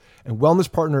sleep and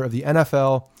wellness partner of the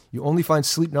NFL. You only find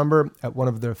Sleep Number at one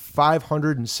of their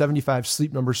 575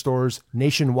 Sleep Number stores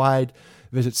nationwide.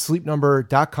 Visit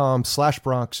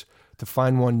sleepnumber.com/Bronx to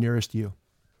find one nearest you.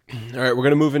 All right, we're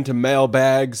going to move into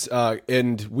mailbags,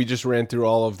 and we just ran through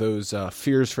all of those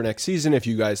fears for next season. If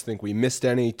you guys think we missed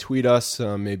any, tweet us.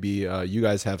 Maybe you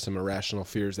guys have some irrational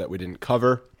fears that we didn't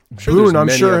cover. I'm sure there's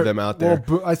many of them out there.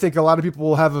 Well, I think a lot of people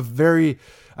will have a very,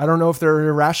 I don't know if they're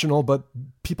irrational, but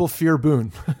people fear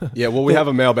Boone. Yeah, well, we have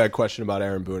a mailbag question about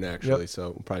Aaron Boone, actually,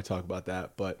 so we'll probably talk about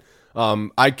that. But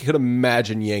I could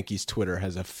imagine Yankees Twitter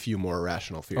has a few more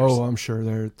irrational fears. Oh, I'm sure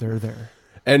they're there.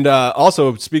 And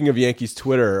also, speaking of Yankees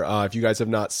Twitter, if you guys have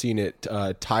not seen it,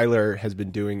 Tyler has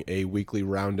been doing a weekly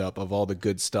roundup of all the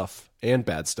good stuff and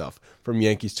bad stuff from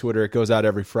Yankees Twitter. It goes out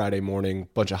every Friday morning,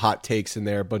 bunch of hot takes in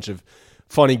there, a bunch of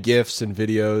funny GIFs and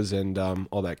videos and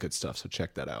all that good stuff. So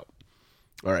check that out.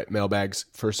 All right, mailbags.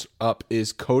 First up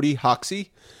is Cody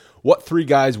Hoxie. What three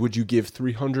guys would you give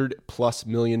 $300+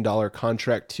 million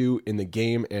contract to in the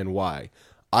game and why?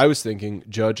 I was thinking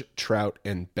Judge, Trout,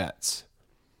 and Betts.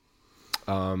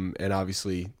 And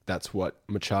obviously that's what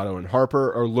Machado and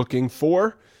Harper are looking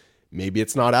for. Maybe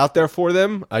it's not out there for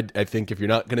them. I think if you're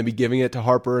not going to be giving it to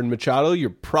Harper and Machado, you're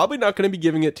probably not going to be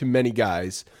giving it to many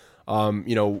guys.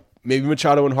 Maybe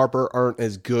Machado and Harper aren't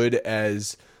as good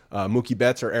as Mookie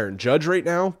Betts or Aaron Judge right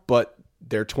now, but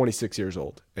they're 26 years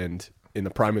old and in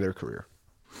the prime of their career.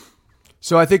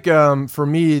 So I think for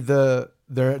me,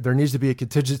 there needs to be a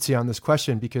contingency on this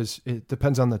question because it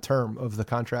depends on the term of the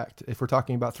contract. If we're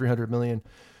talking about $300 million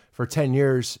for 10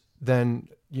 years, then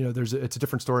it's a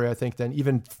different story, I think, than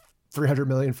even $300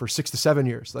 million for 6 to 7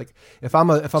 years. Like if I'm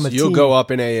a team, you'll go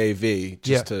up in AAV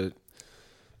to.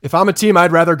 If I'm a team,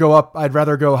 I'd rather go up. I'd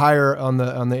rather go higher on the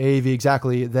AAV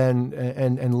exactly than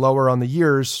and lower on the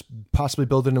years. Possibly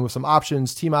build in with some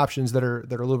options, team options that are a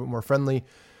little bit more friendly.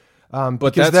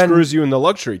 But that screws you in the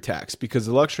luxury tax because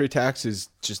the luxury tax is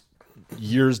just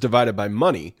years divided by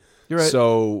money. You're right.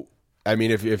 So, I mean,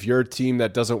 if you're a team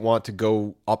that doesn't want to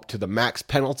go up to the max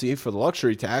penalty for the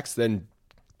luxury tax, then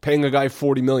paying a guy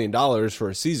 $40 million for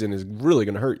a season is really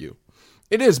going to hurt you.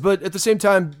 It is, but at the same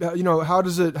time, how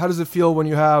does it feel when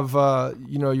you have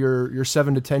your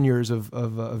 7 to 10 years of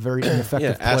a very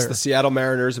ineffective player? Ask the Seattle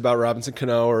Mariners about Robinson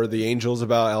Cano, or the Angels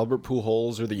about Albert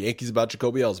Pujols, or the Yankees about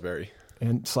Jacoby Ellsbury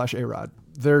and /A-Rod.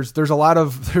 There's a lot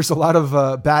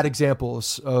of bad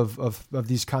examples of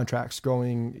these contracts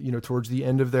going towards the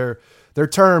end of their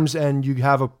terms, and you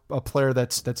have a player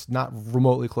that's not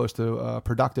remotely close to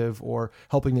productive or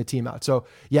helping the team out. So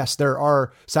yes, there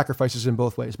are sacrifices in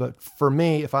both ways. But for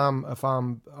me, if I'm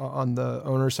on the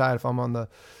owner side, if I'm on the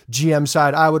GM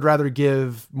side, I would rather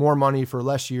give more money for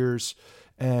less years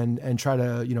and try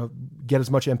to get as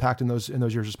much impact in those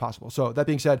years as possible. So that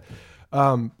being said,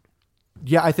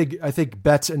 yeah, I think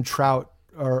Betts and Trout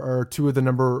are two of the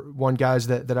number one guys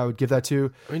that I would give that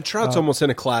to. I mean, Trout's almost in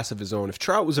a class of his own. If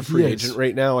Trout was a free agent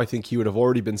right now, I think he would have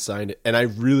already been signed, and I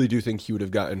really do think he would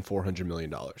have gotten $400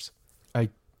 million. I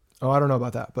don't know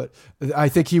about that, but I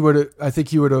think he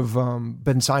would have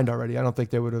been signed already. I don't think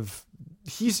they would have.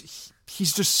 He's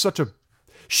just such a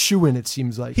shoo-in, it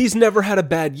seems like. He's never had a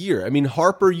bad year. I mean,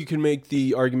 Harper, you can make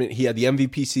the argument he had the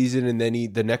MVP season, and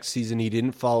then the next season he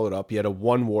didn't follow it up. He had a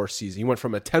 1-WAR season. He went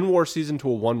from a 10-WAR season to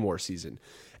a 1-WAR season.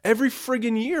 Every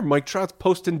friggin' year, Mike Trout's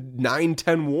posting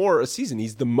 9-10 WAR a season.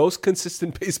 He's the most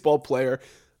consistent baseball player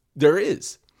there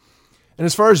is. And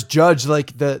as far as Judge,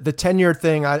 like the 10-year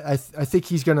thing, I think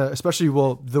he's going to, especially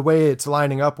the way it's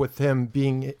lining up with him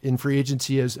being in free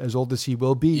agency as old as he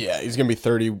will be. Yeah, he's going to be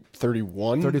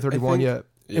 31. 31, yeah.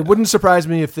 It wouldn't surprise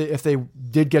me if they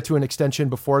did get to an extension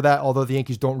before that, although the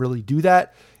Yankees don't really do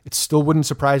that. It still wouldn't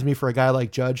surprise me for a guy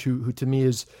like Judge, who to me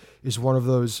is one of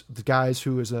the guys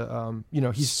who is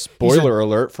he's spoiler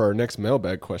alert for our next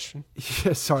mailbag question.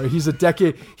 Yeah, sorry, he's a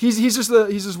decade. He's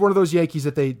just one of those Yankees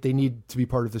that they need to be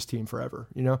part of this team forever.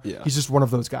 Yeah. He's just one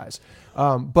of those guys.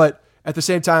 But at the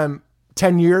same time,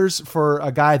 10 years for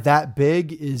a guy that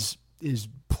big is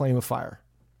playing with fire.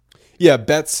 Yeah,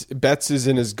 Betts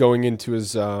is going into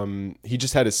his he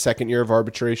just had his second year of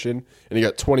arbitration and he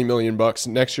got $20 million.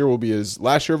 Next year will be his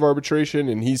last year of arbitration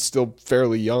and he's still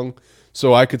fairly young.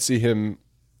 So I could see him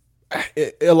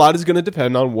A lot is going to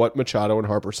depend on what Machado and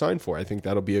Harper sign for. I think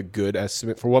that'll be a good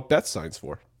estimate for what Betts signs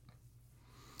for.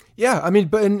 Yeah, I mean,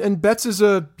 but and Betts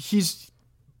he's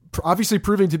obviously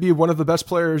proving to be one of the best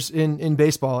players in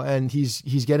baseball, and he's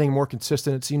getting more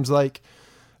consistent. It seems like,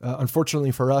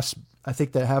 unfortunately for us, I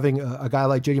think that having a guy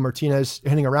like JD Martinez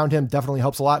hitting around him definitely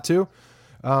helps a lot too.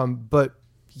 But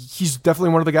he's definitely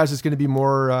one of the guys that's going to be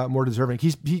more deserving.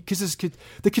 Because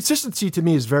the consistency to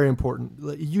me is very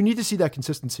important. You need to see that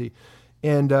consistency.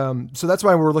 And so that's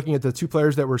why we're looking at the two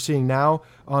players that we're seeing now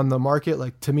on the market.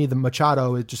 Like, to me, the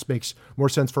Machado, it just makes more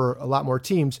sense for a lot more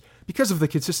teams because of the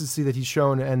consistency that he's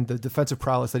shown and the defensive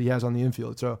prowess that he has on the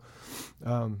infield. So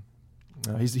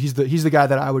he's the guy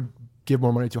that I would give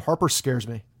more money to. Harper scares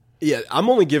me. Yeah, I'm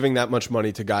only giving that much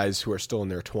money to guys who are still in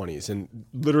their 20s. And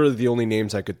literally the only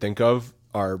names I could think of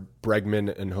are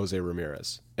Bregman and Jose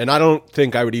Ramirez. And I don't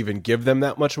think I would even give them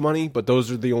that much money, but those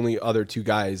are the only other two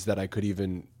guys that I could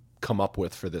even come up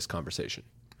with for this conversation.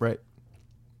 Right.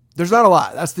 There's not a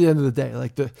lot. That's the end of the day.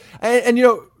 And you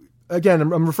know, again,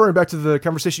 I'm referring back to the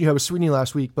conversation you had with Sweeney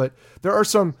last week, but there are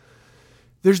some,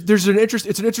 it's an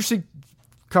interesting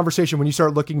conversation when you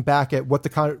start looking back at what the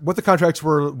contracts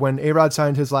were when A-Rod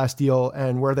signed his last deal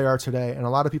and where they are today. And a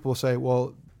lot of people say,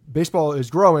 well, baseball is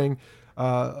growing.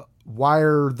 Why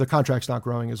are the contracts not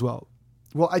growing as well?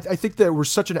 Well, I think that we're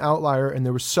such an outlier and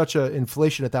there was such an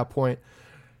inflation at that point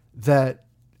that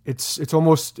it's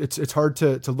hard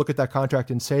to look at that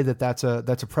contract and say that that's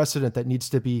a precedent that needs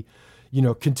to be, you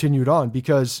know, continued on,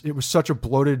 because it was such a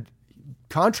bloated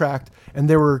contract and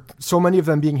there were so many of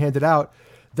them being handed out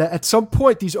that at some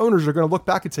point these owners are going to look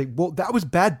back and say, well, that was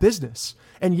bad business.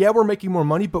 And yeah, we're making more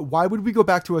money, but why would we go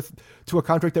back to a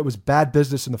contract that was bad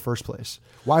business in the first place?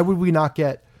 Why would we not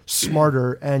get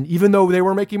smarter? And even though they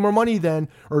were making more money then,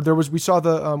 or we saw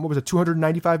the, what was it,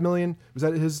 $295 million? Was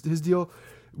that his deal?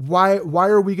 Why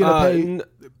are we going to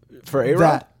pay for A-Rod?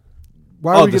 That?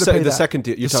 Why are we going to pay the that? second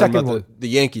deal? You're talking about the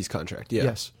Yankees contract. Yeah.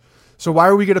 Yes. So why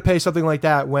are we going to pay something like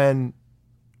that when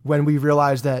we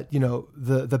realize that, you know,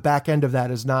 the back end of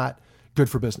that is not good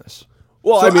for business?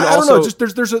 Well, so, I mean, I also,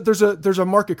 don't know. There's a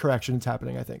market correction that's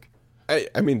happening, I think.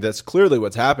 I mean, that's clearly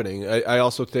what's happening. I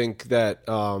also think that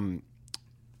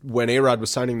when A-Rod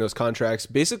was signing those contracts,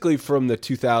 basically from the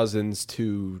 2000s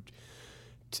to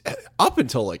up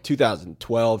until like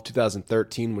 2012,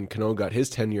 2013, when Cano got his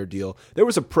 10-year deal, there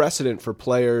was a precedent for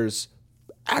players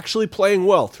actually playing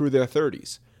well through their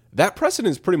 30s. That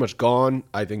precedent is pretty much gone.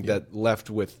 I think that left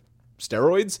with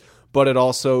steroids, but it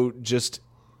also just,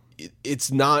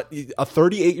 it's not, a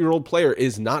 38-year-old player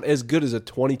is not as good as a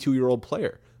 22-year-old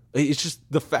player. It's just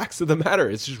the facts of the matter.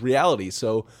 It's just reality.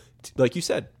 So, like you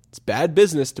said, it's bad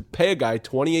business to pay a guy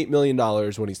 $28 million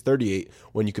when he's 38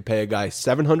 when you could pay a guy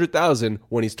 $700,000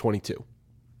 when he's 22.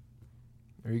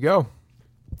 There you go.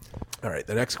 All right,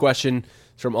 the next question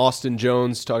is from Austin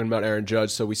Jones talking about Aaron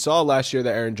Judge. So we saw last year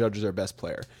that Aaron Judge was our best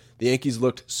player. The Yankees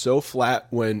looked so flat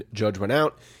when Judge went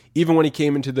out. Even when he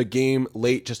came into the game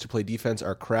late just to play defense,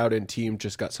 our crowd and team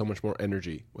just got so much more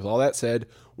energy. With all that said,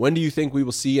 when do you think we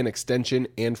will see an extension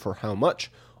and for how much?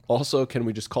 Also, can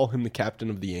we just call him the captain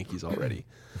of the Yankees already?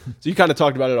 So you kind of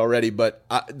talked about it already, but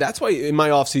that's why in my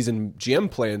offseason GM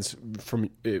plans,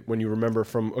 from when you remember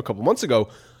from a couple months ago,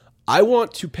 I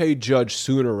want to pay Judge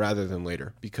sooner rather than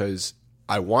later because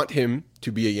I want him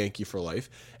to be a Yankee for life,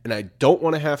 and I don't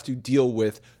want to have to deal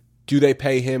with, do they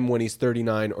pay him when he's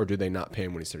 39 or do they not pay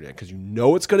him when he's 39? Because you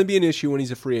know it's going to be an issue when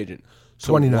he's a free agent. So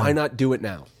 29. Why not do it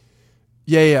now?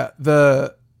 Yeah.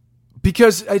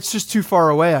 Because it's just too far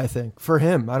away, I think, for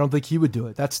him. I don't think he would do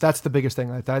it. That's the biggest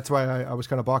thing. That's why I was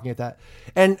kind of balking at that.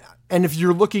 And if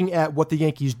you're looking at what the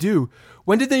Yankees do,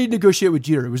 when did they negotiate with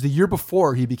Jeter? It was the year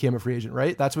before he became a free agent,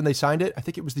 right? That's when they signed it? I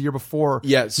think it was the year before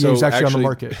he was actually on the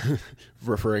market.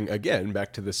 Referring again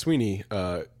back to the Sweeney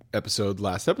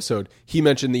last episode, he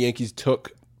mentioned the Yankees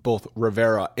took both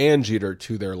Rivera and Jeter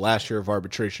to their last year of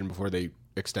arbitration before they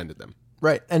extended them.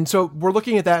 Right. And so we're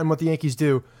looking at that and what the Yankees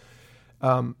do.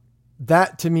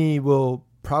 That to me will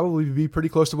probably be pretty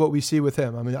close to what we see with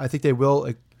him. I mean, I think they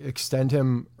will extend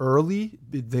him early.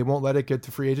 They won't let it get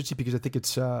to free agency because I think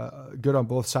it's good on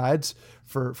both sides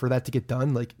for that to get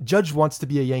done. Like, Judge wants to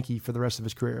be a Yankee for the rest of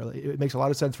his career. Like, it makes a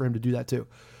lot of sense for him to do that too.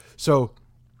 So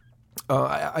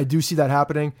I do see that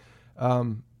happening.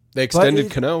 They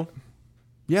extended Cano.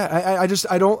 Yeah,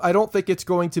 I don't think it's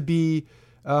going to be.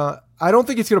 I don't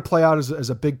think it's going to play out as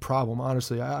a big problem,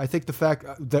 honestly. I think the fact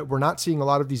that we're not seeing a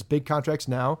lot of these big contracts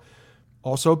now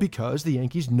Also because the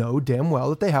Yankees know damn well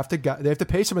that they have to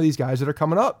pay some of these guys that are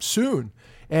coming up soon.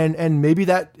 And maybe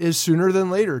that is sooner than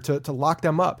later to lock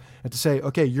them up and to say,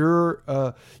 okay, you're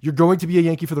going to be a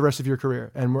Yankee for the rest of your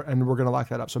career, and we're going to lock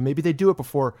that up. So maybe they do it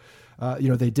before,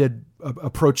 they did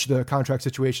approach the contract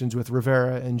situations with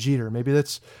Rivera and Jeter. Maybe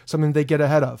that's something they get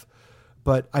ahead of.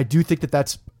 But I do think that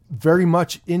that's very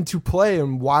much into play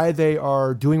and why they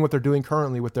are doing what they're doing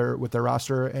currently with their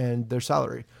roster and their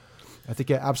salary. I think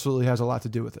it absolutely has a lot to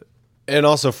do with it. And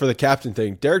also for the captain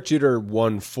thing, Derek Jeter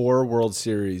won 4 World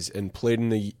Series and played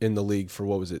in the league for,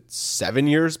 what was it, 7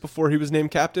 years before he was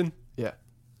named captain? Yeah.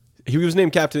 He was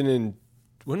named captain in,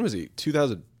 when was he,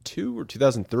 2002 or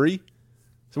 2003?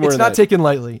 It's not taken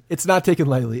lightly. It's not taken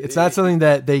lightly. It's not something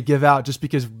that they give out just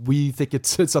because we think it's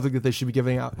something that they should be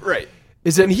giving out. Right.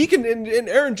 And he can, and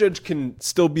Aaron Judge can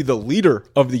still be the leader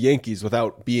of the Yankees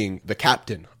without being the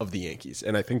captain of the Yankees.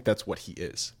 And I think that's what he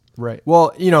is. Right.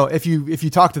 Well, if you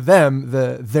talk to them,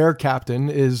 their captain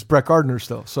is Brett Gardner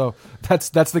still. So that's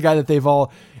the guy that they've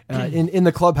all in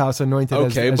the clubhouse anointed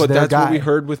as but their that's guy. what we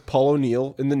heard with Paul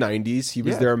O'Neill in the 90s. He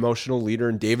was their emotional leader,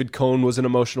 and David Cohn was an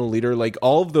emotional leader. Like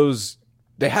all of those,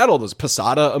 they had all those.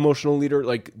 Posada, emotional leader.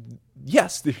 Like,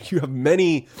 yes, you have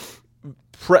many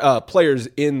players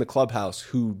in the clubhouse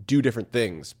who do different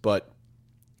things, but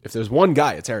if there's one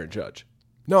guy, it's Aaron Judge.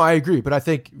 No, I agree, but I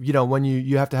think when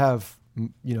you have to have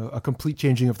a complete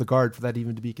changing of the guard for that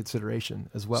even to be consideration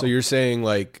as well. So you're saying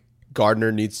like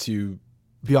Gardner needs to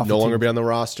be off no longer be on the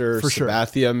roster. For sure.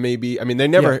 Sabathia maybe. I mean, they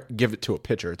never give it to a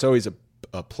pitcher. It's always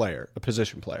a player, a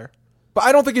position player. But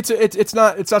I don't think it's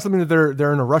not something that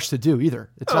they're in a rush to do either.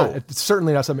 It's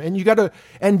certainly not something. And you got to.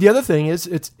 And the other thing is,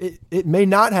 it may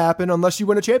not happen unless you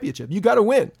win a championship. You got to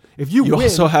win. If you win,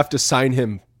 also have to sign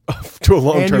him to a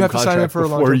long-term contract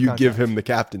before you give him the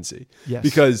captaincy. Yes.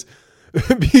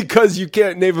 Because you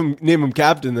can't name him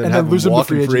captain and have lose him him walk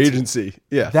to free agency.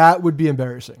 Yeah, that would be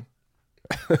embarrassing.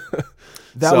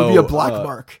 That would be a black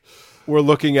mark. We're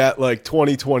looking at like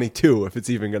 2022 if it's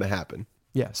even going to happen.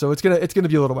 Yeah, so it's gonna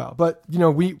be a little while, but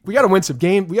we got to win some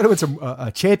game. We got to win some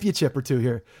a championship or two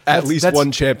here. At least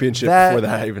one championship before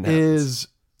that even happens. Is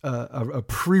a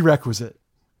prerequisite,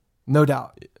 no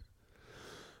doubt.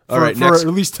 All right, for at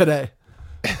least today.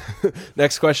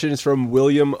 Next question is from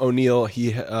William O'Neill.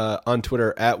 He on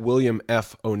Twitter at William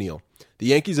F. O'Neill. The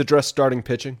Yankees address starting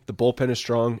pitching. The bullpen is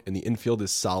strong and the infield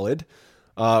is solid.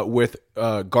 With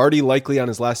Gardy likely on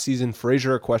his last season,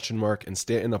 Frazier a question mark, and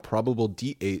Stanton a probable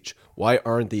DH. Why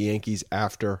aren't the Yankees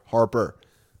after Harper?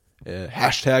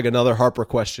 Hashtag another Harper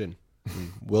question.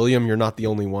 William, you're not the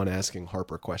only one asking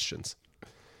Harper questions.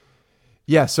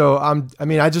 Yeah, so I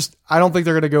don't think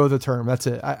they're going to go with the term. That's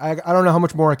it. I don't know how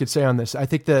much more I could say on this. I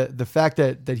think the fact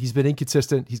that he's been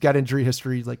inconsistent, he's got injury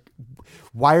history. Like,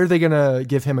 why are they going to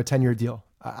give him a 10-year deal?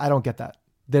 I don't get that.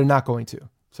 They're not going to.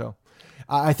 So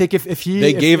I think if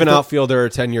they gave an outfielder a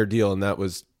 10-year deal, and that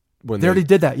was when they already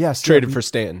did that. Yes, traded for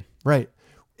Stanton. Right.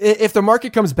 If the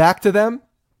market comes back to them,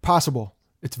 possible.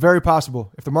 It's very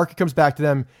possible. If the market comes back to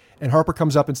them and Harper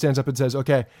comes up and stands up and says,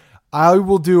 "Okay, I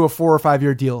will do a 4 or 5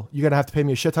 year deal. You're going to have to pay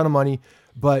me a shit ton of money,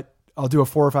 but I'll do a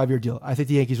 4 or 5 year deal." I think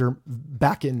the Yankees are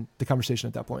back in the conversation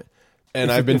at that point. And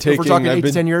if we're talking 8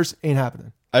 to 10 years, ain't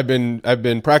happening. I've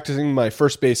been practicing my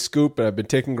first base scoop, and I've been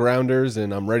taking grounders,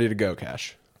 and I'm ready to go,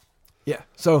 Cash. Yeah.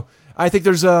 So I think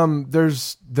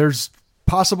there's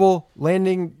possible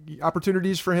landing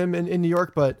opportunities for him in New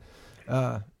York, but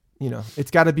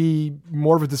it's got to be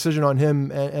more of a decision on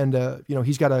him, and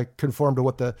he's got to conform to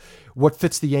what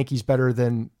fits the Yankees better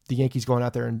than the Yankees going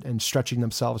out there and stretching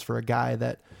themselves for a guy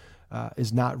that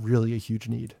is not really a huge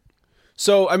need.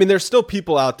 So, I mean, there's still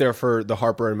people out there for the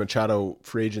Harper and Machado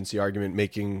free agency argument,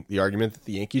 making the argument that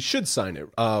the Yankees should sign it.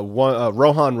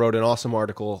 Rohan wrote an awesome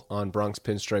article on Bronx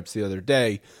Pinstripes the other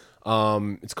day.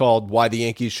 It's called "Why the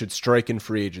Yankees Should Strike in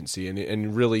Free Agency,"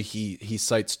 and really he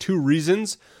cites 2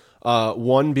 reasons.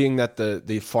 One being that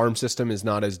the farm system is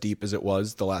not as deep as it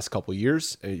was the last couple of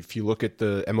years. If you look at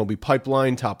the MLB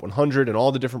pipeline, top 100, and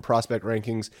all the different prospect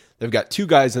rankings, they've got 2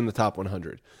 guys in the top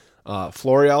 100.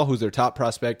 Florial, who's their top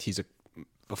prospect, he's a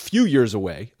few years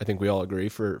away, I think we all agree,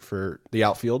 for the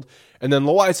outfield. And then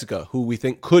Loaisiga, who we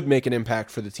think could make an impact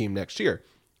for the team next year.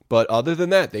 But other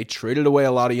than that, they traded away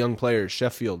a lot of young players: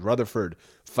 Sheffield, Rutherford,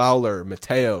 Fowler,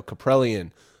 Mateo,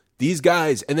 Caprellian. These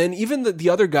guys, and then even the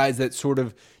other guys that sort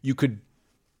of you could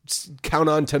count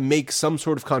on to make some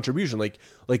sort of contribution, like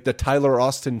the Tyler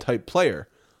Austin type player.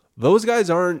 Those guys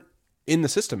aren't in the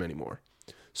system anymore.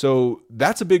 So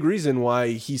that's a big reason why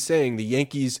he's saying the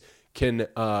Yankees can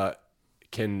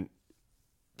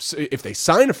if they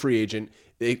sign a free agent,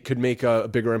 it could make a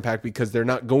bigger impact because they're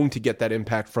not going to get that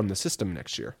impact from the system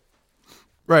next year.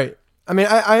 Right. I mean,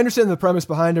 I understand the premise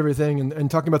behind everything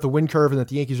and talking about the win curve and that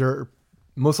the Yankees are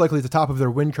most likely at the top of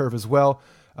their win curve as well.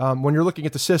 When you're looking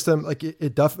at the system, like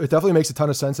it definitely makes a ton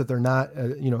of sense that they're not,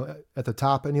 at the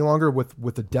top any longer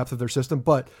with the depth of their system.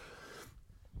 But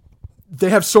they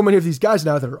have so many of these guys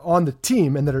now that are on the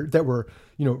team and that were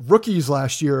rookies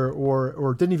last year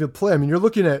or didn't even play. I mean, you're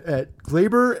looking at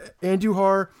Gleyber,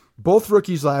 Andujar, both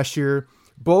rookies last year,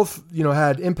 both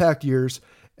had impact years.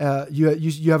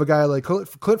 You have a guy like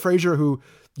Clint Frazier who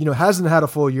hasn't had a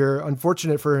full year,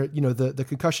 unfortunate for the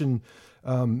concussion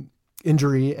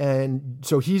injury, and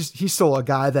so he's still a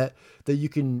guy that you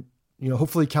can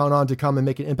hopefully count on to come and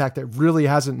make an impact that really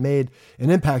hasn't made an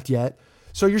impact yet.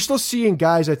 So you're still seeing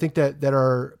guys, I think, that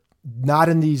are not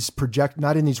in these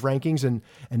rankings and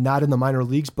not in the minor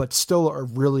leagues, but still are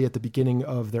really at the beginning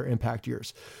of their impact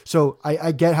years. So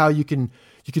I get how you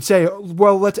could say,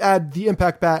 well, let's add the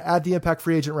impact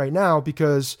free agent right now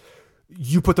because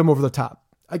you put them over the top.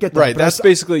 I get that. Right. That's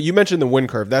basically, you mentioned the win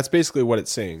curve. That's basically what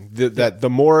it's saying. That the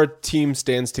more a team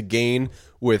stands to gain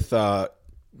with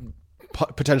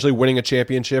potentially winning a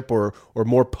championship or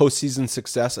more postseason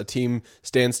success a team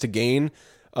stands to gain,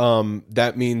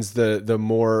 that means the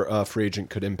more free agent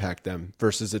could impact them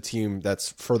versus a team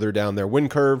that's further down their win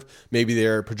curve. Maybe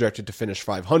they're projected to finish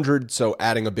 500, so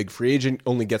adding a big free agent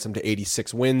only gets them to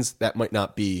 86 wins. That might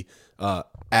not be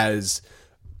as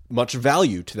much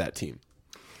value to that team.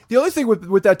 The only thing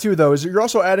with that too, though, is you're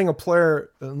also adding a player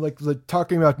like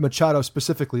talking about Machado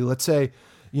specifically. Let's say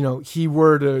he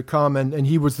were to come and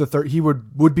he was the third. He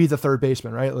would be the third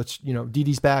baseman, right?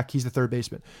 Didi's back. He's the third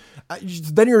baseman.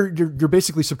 Then you're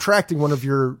basically subtracting one of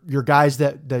your guys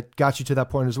that got you to that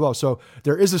point as well. So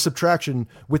there is a subtraction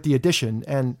with the addition,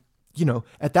 and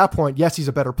at that point, yes, he's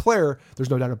a better player. There's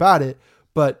no doubt about it.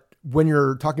 But when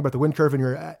you're talking about the win curve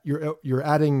and you're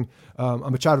adding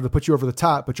a Machado to put you over the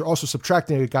top, but you're also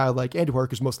subtracting a guy like Andujar,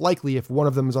 because most likely if one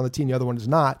of them is on the team, the other one is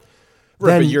not.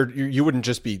 Right, but you wouldn't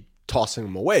just be tossing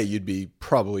them away. You'd be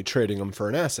probably trading them for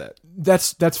an asset.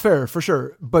 That's fair for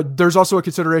sure. But there's also a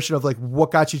consideration of like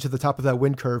what got you to the top of that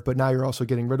win curve, but now you're also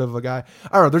getting rid of a guy.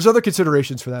 I don't know. There's other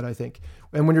considerations for that, I think.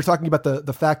 And when you're talking about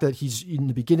the fact that he's in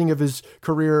the beginning of his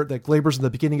career, that Gleyber's in the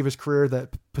beginning of his career,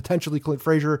 that potentially Clint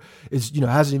Frazier is,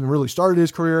 hasn't even really started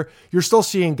his career, you're still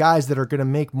seeing guys that are going to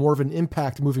make more of an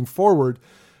impact moving forward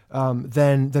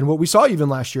than what we saw even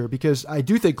last year. Because I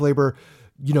do think Gleyber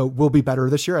will be better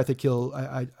this year. I think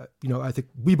I think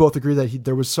we both agree that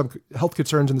there was some health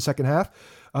concerns in the second half.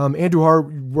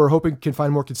 Andujar, we're hoping can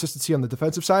find more consistency on the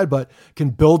defensive side, but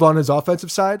can build on his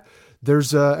offensive side.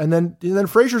 There's and then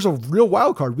Frazier's a real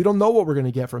wild card. We don't know what we're going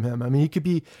to get from him. I mean, he could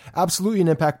be absolutely an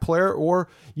impact player, or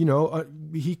he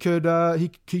could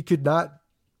not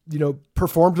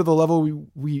perform to the level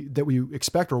that we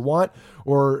expect or want,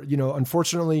 or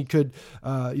unfortunately could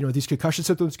these concussion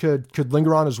symptoms could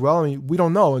linger on as well. I mean, we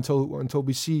don't know until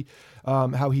we see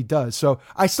how he does. So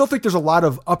I still think there's a lot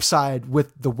of upside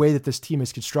with the way that this team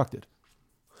is constructed.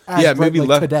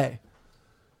 Today.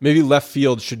 Maybe left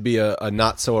field should be a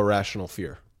not so irrational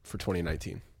fear for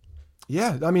 2019.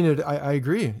 Yeah, I mean, I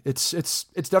agree. It's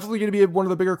definitely going to be one of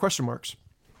the bigger question marks.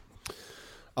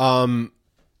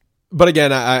 But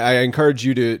again, I encourage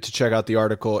you to check out the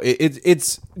article.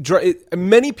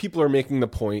 Many people are making the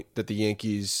point that the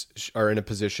Yankees are in a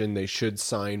position they should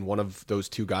sign one of those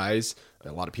two guys.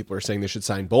 A lot of people are saying they should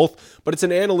sign both, but it's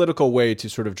an analytical way to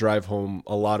sort of drive home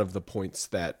a lot of the points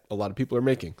that a lot of people are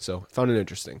making. So I found it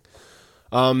interesting.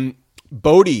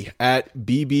 Bodie at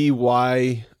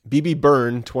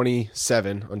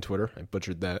BBBurn27 on Twitter. I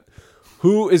butchered that.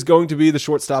 Who is going to be the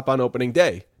shortstop on opening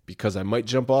day? Because I might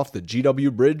jump off the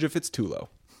GW bridge if it's too low.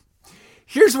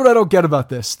 Here's what I don't get about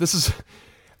this. This is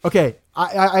okay.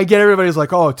 I get everybody's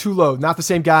like, oh, too low, not the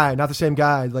same guy.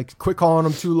 Like, quit calling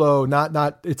him too low.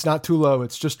 It's not too low.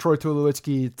 It's just Troy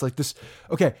Tulowitzki. It's like this.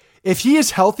 Okay, if he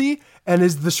is healthy and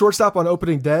is the shortstop on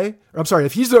opening day,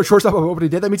 if he's the shortstop on opening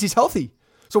day, that means he's healthy.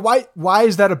 So why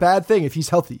is that a bad thing if he's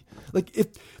healthy? Like, if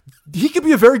he could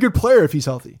be a very good player if he's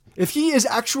healthy. If he is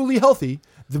actually healthy,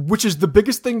 which is the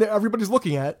biggest thing that everybody's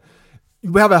looking at,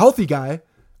 you have a healthy guy.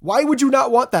 Why would you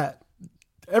not want that?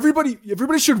 Everybody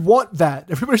should want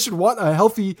that. Everybody should want a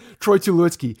healthy Troy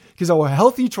Tulowitzki, because a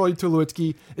healthy Troy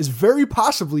Tulowitzki is very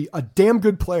possibly a damn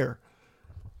good player.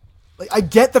 Like, I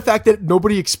get the fact that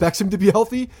nobody expects him to be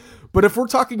healthy, but if we're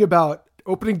talking about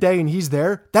opening day and he's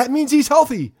there, that means he's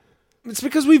healthy. It's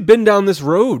because we've been down this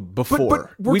road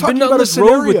before. But we've been down this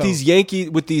road with these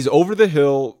with these over the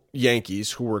hill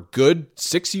Yankees who were good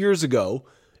 6 years ago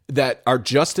that are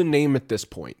just a name at this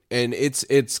point. And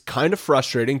it's kind of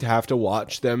frustrating to have to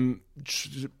watch them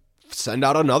send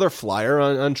out another flyer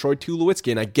on Troy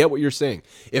Tulowitzki. And I get what you're saying.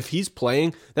 If he's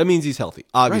playing, that means he's healthy,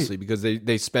 obviously, because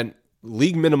they spent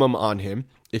league minimum on him.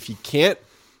 If he can't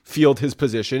field his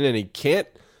position and he can't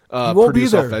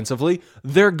produce offensively,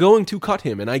 they're going to cut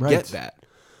him, and I get that.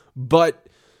 But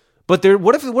what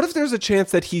if there's a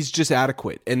chance that he's just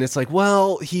adequate, and it's like,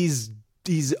 well, he's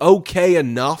okay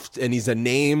enough, and he's a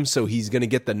name, so he's going to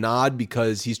get the nod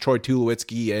because he's Troy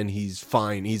Tulowitzki and he's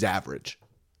fine, he's average.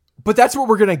 But that's what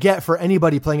we're going to get for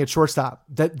anybody playing at shortstop.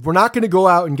 That we're not going to go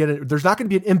out and get it. There's not going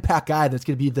to be an impact guy that's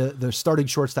going to be the starting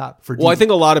shortstop for. Well, I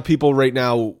think a lot of people right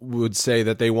now would say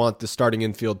that they want the starting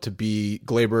infield to be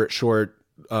Glaber at short,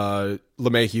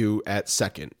 LeMahieu at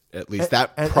second. At least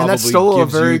and that's still a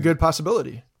very good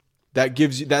possibility.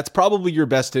 That's probably your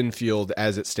best infield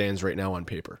as it stands right now on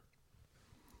paper.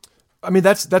 I mean,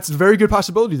 that's a very good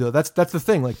possibility, though. That's the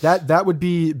thing. Like that would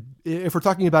be, if we're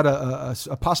talking about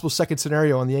a possible second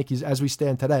scenario on the Yankees as we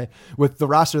stand today with the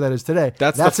roster that is today.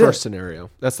 That's the first scenario.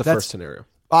 That's the first scenario.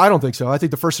 I don't think so. I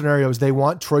think the first scenario is they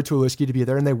want Troy Tulowitzki to be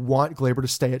there and they want Glaber to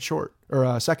stay at short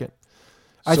or second.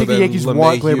 I think the Yankees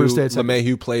want Glaber to stay at second.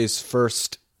 LeMahieu plays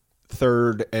first,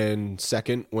 third, and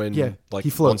second when he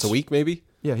floats once a week, maybe.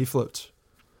 Yeah, he floats.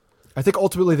 I think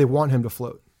ultimately they want him to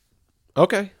float.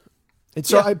 Okay. And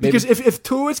so because if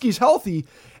Tulowitzki's healthy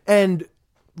and,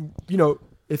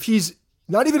 if he's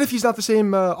not the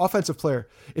same offensive player,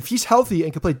 if he's healthy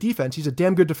and can play defense, he's a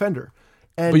damn good defender.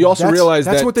 And but you also realize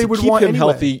that's what they would keep want him anyway.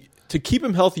 healthy. To keep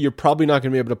him healthy, you're probably not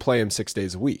going to be able to play him 6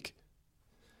 days a week.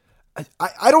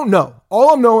 I don't know.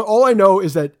 All I know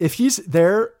is that if he's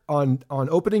there on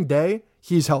opening day,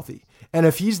 he's healthy. And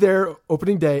if he's there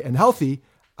opening day and healthy,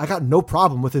 I got no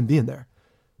problem with him being there.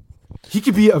 He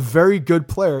could be a very good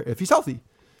player if he's healthy.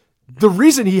 The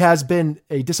reason he has been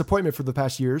a disappointment for the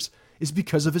past years is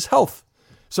because of his health.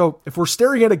 So if we're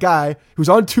staring at a guy who's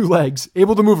on two legs,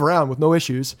 able to move around with no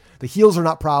issues, the heels are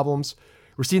not problems.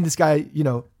 We're seeing this guy,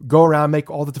 go around, make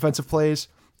all the defensive plays,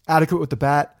 adequate with the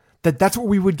bat. That's what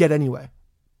we would get anyway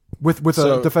with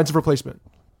a defensive replacement.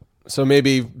 So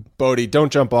maybe, Bodie,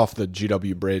 don't jump off the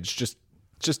GW bridge. Just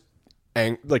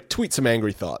tweet some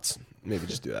angry thoughts. Maybe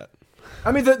just do that.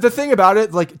 I mean, the thing about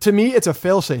it, like, to me, it's a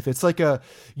failsafe. It's like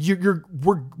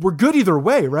we're good either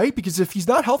way, right? Because if he's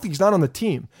not healthy, he's not on the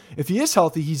team. If he is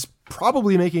healthy, he's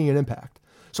probably making an impact.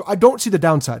 So I don't see the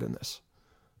downside in this.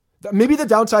 Maybe the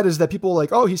downside is that people are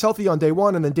like, oh, he's healthy on day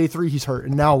one, and then day three he's hurt,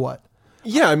 and now what?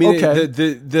 Yeah, I mean,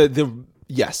 okay.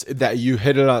 Yes, that you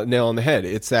hit it on nail on the head.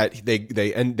 It's that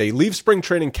they leave spring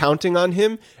training counting on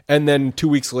him, and then 2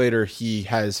 weeks later he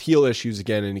has heel issues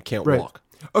again and he can't walk.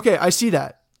 Okay, I see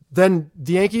that. Then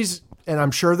the Yankees, and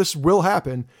I'm sure this will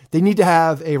happen, they need to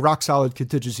have a rock solid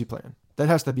contingency plan. That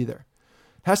has to be there.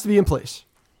 It has to be in place.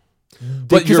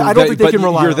 But I don't think they can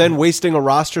rely on it. You're then wasting a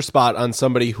roster spot on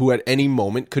somebody who at any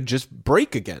moment could just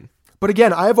break again. But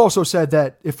again, I have also said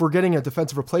that if we're getting a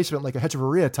defensive replacement like a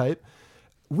Hechavarria type,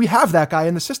 we have that guy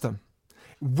in the system.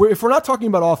 If we're not talking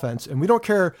about offense, and we don't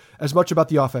care as much about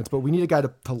the offense, but we need a guy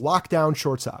to lock down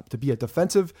shortstop, to be a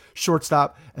defensive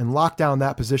shortstop and lock down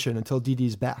that position until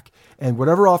DD's back. And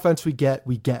whatever offense we get.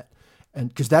 And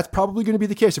because that's probably going to be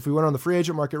the case if we went on the free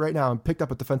agent market right now and picked up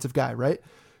a defensive guy, right?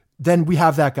 Then we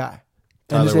have that guy.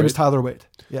 And his name is Tyler Wade.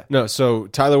 Yeah. No, so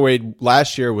Tyler Wade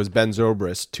last year was Ben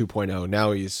Zobrist 2.0.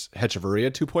 Now he's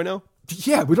Hechavarria 2.0.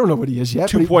 Yeah, we don't know what he is yet.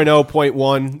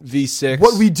 2.0.1 V6.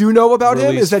 What we do know about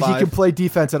him is that he can play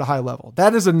defense at a high level.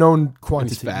 That is a known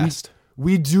quantity. He's fast.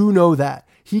 We do know that.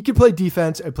 He can play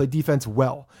defense and play defense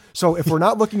well. So if we're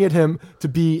not looking at him to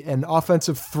be an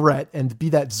offensive threat and be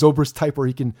that Zobrist type where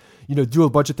he can, do a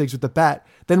bunch of things with the bat,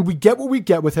 then we get what we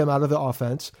get with him out of the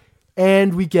offense,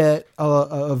 and we get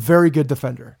a very good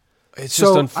defender. It's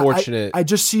just unfortunate. I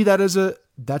just see that as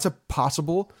that's a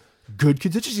possible good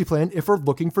contingency plan if we're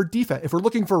looking for defense. If we're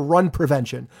looking for run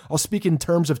prevention, I'll speak in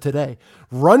terms of today.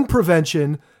 Run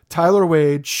prevention, Tyler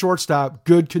Wade, shortstop,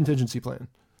 good contingency plan.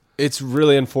 It's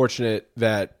really unfortunate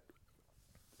that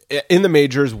in the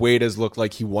majors, Wade has looked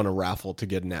like he won a raffle to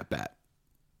get an at-bat.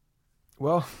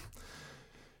 Well,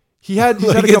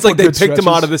 it's like they picked him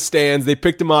out of the stands. They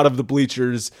picked him out of the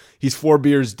bleachers. He's 4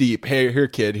 beers deep. Hey, here,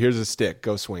 kid, here's a stick.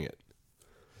 Go swing it.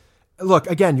 Look,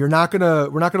 again, we're not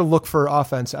gonna look for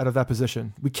offense out of that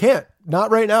position. We can't,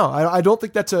 not right now. I don't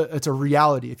think it's a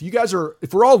reality.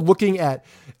 If we're all looking at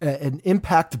an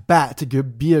impact bat to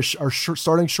be our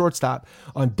starting shortstop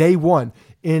on day one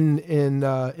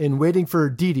in waiting for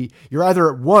Didi, you're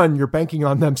either you're banking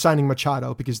on them signing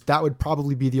Machado because that would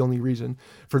probably be the only reason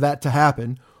for that to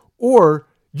happen, or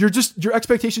your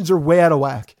expectations are way out of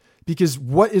whack. Because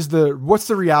what's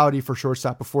the reality for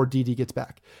shortstop before Didi gets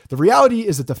back? The reality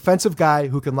is a defensive guy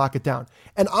who can lock it down.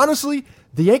 And honestly,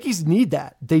 the Yankees need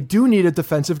that. They do need a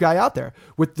defensive guy out there.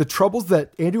 With the troubles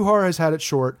that Andujar has had at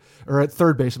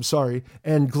third base,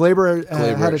 and Glaber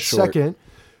had at second.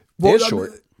 Well,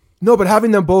 short. No, but having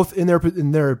them both in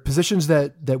their positions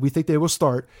that we think they will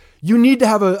start, you need to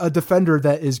have a defender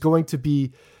that is going to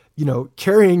be,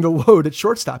 carrying the load at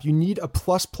shortstop. You need a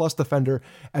plus defender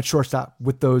at shortstop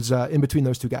with those in between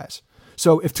those two guys.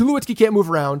 So if Tulowitzki can't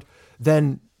move around,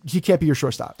 then he can't be your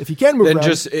shortstop. If he can move around,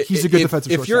 he's a good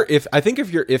defensive shortstop. I think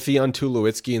if you're iffy on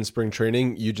Tulowitzki in spring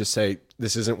training, you just say,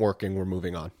 this isn't working, we're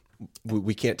moving on.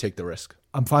 We can't take the risk.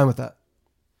 I'm fine with that.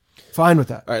 Fine with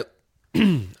that. All right.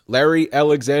 Larry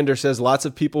Alexander says lots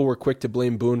of people were quick to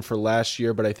blame Boone for last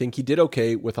year, but I think he did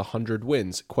okay with 100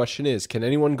 wins. Question is, can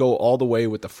anyone go all the way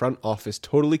with the front office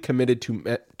totally committed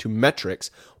to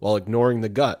metrics while ignoring the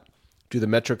gut? Do the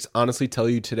metrics honestly tell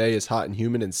you today is hot and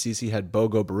humid and CeCe had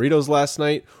BOGO burritos last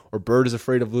night, or Bird is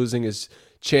afraid of losing his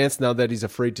chance now that he's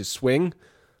afraid to swing?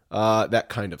 That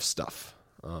kind of stuff.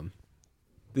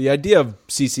 The idea of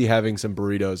CeCe having some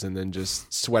burritos and then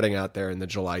just sweating out there in the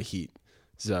July heat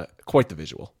is quite the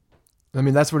visual. I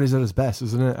mean, that's when he's at his best,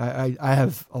 isn't it? I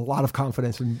have a lot of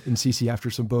confidence in CeCe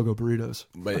after some BOGO burritos.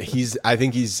 But I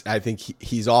think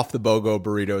he's off the BOGO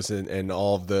burritos and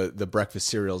all of the breakfast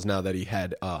cereals now that he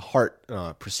had a heart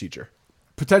procedure.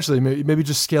 Potentially, maybe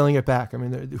just scaling it back. I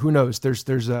mean, who knows? There's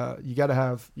you gotta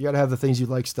have the things you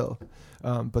like still,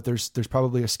 but there's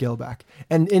probably a scale back.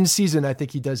 And in season, I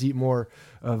think he does eat more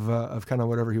of kind of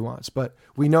whatever he wants. But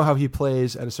we know how he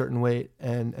plays at a certain weight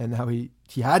and how he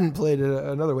hadn't played at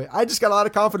another weight. I just got a lot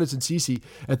of confidence in CeCe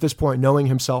at this point, knowing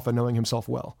himself and knowing himself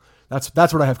well. That's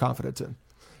what I have confidence in.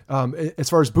 As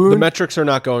far as Boone, the metrics are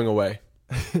not going away.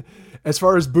 As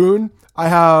far as Boone, I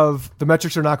have the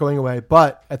metrics are not going away,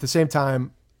 but at the same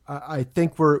time, I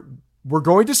think we're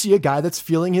going to see a guy that's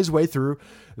feeling his way through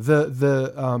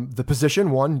the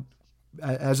position one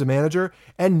as a manager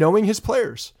and knowing his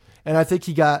players. And I think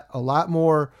he got a lot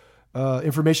more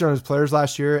information on his players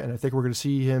last year, and I think we're going to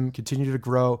see him continue to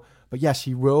grow. But yes,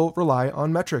 he will rely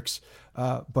on metrics.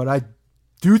 But I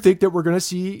do think that we're going to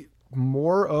see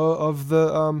more of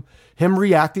the him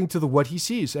reacting to what he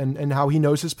sees and how he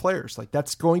knows his players. Like,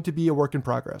 that's going to be a work in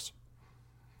progress.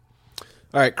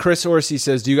 All right, Chris Orsi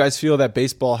says, do you guys feel that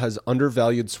baseball has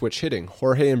undervalued switch hitting?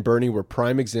 Jorge and Bernie were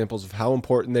prime examples of how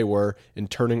important they were in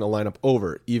turning a lineup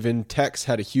over. Even Tex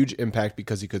had a huge impact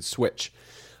because he could switch.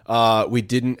 We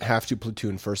didn't have to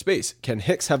platoon first base. Can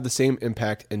Hicks have the same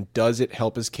impact, and does it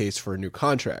help his case for a new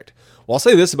contract? Well, I'll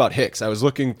say this about Hicks. I was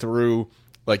looking through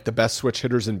like the best switch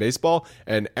hitters in baseball,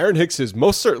 and Aaron Hicks is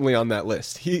most certainly on that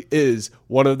list. He is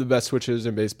one of the best switch hitters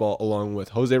in baseball, along with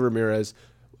Jose Ramirez,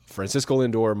 Francisco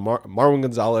Lindor, Marwin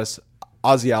Gonzalez,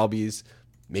 Ozzie Albies,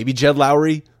 maybe Jed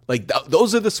Lowry. Like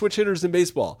those are the switch hitters in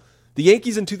baseball. The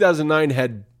Yankees in 2009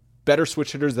 had better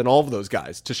switch hitters than all of those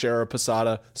guys. Teixeira,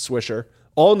 Posada, Swisher,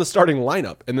 all in the starting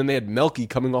lineup. And then they had Melky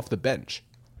coming off the bench.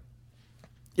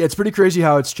 Yeah, it's pretty crazy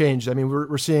how it's changed. I mean,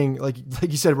 we're seeing, like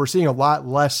you said, we're seeing a lot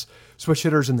less switch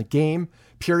hitters in the game,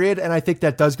 period. And I think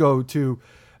that does go to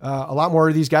a lot more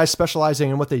of these guys specializing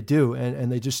in what they do.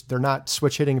 And they're not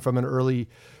switch hitting from an early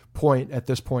point at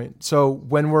this point. So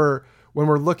when we're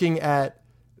looking at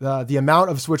the amount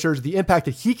of switchers, the impact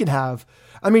that he can have,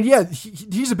 I mean, yeah,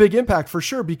 he's a big impact for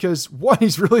sure, because one,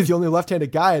 he's really the only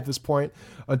left-handed guy at this point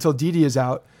until Didi is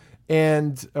out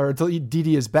or until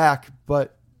Didi is back.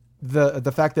 But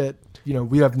the fact that,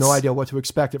 we have no idea what to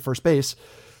expect at first base,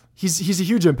 he's a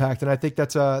huge impact. And I think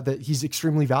that he's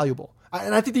extremely valuable.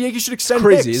 And I think the Yankees should extend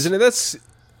crazy, Hicks. Isn't it?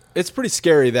 It's pretty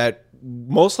scary that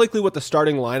most likely what the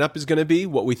starting lineup is going to be,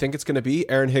 what we think it's going to be,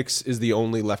 Aaron Hicks is the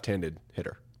only left-handed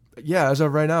hitter. Yeah, as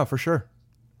of right now, for sure.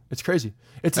 It's crazy.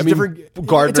 It's a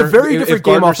Gardner, very different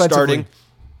game offensively.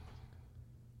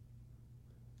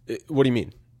 What do you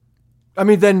mean? I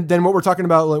mean, then what we're talking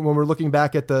about when we're looking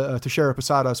back at the Teixeira,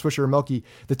 Posada, Swisher, and Melky,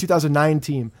 the 2009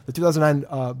 team, the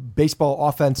 2009 baseball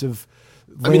offensive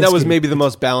landscape. I mean, that was maybe the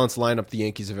most balanced lineup the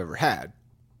Yankees have ever had.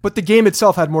 But the game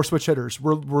itself had more switch hitters.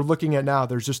 We're looking at now,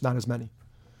 there's just not as many.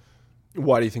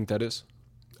 Why do you think that is?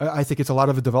 I think it's a lot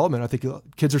of a development. I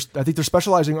think they're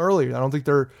specializing early. I don't think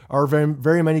there are very,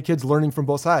 very many kids learning from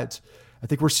both sides. I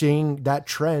think we're seeing that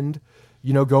trend,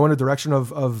 go in a direction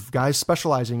of guys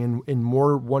specializing in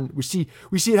more one. We see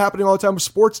it happening all the time with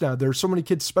sports now. There's so many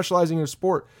kids specializing in a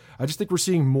sport. I just think we're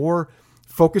seeing more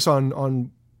focus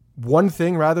on one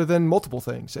thing rather than multiple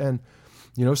things. And,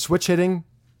 switch hitting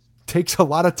takes a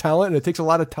lot of talent and it takes a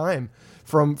lot of time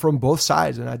from both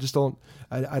sides. And I just don't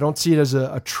see it as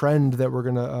a trend that we're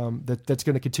going to, that's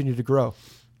going to continue to grow.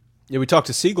 Yeah, we talked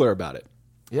to Siegler about it.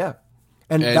 Yeah.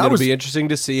 And it'll be interesting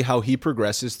to see how he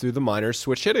progresses through the minors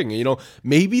switch hitting. You know,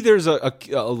 maybe there's a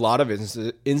lot of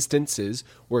instances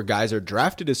where guys are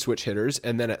drafted as switch hitters,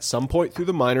 and then at some point through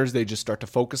the minors, they just start to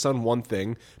focus on one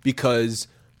thing because,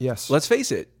 let's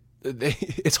face it,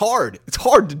 it's hard. It's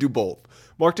hard to do both.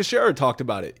 Mark Teixeira talked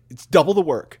about it. It's double the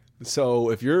work. So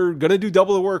if you're going to do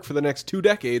double the work for the next 2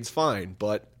 decades, fine,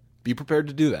 but be prepared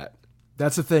to do that.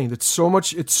 That's the thing. It's so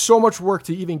much work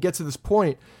to even get to this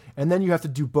point. And then you have to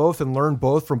do both and learn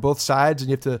both from both sides. And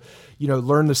you have to,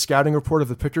 learn the scouting report of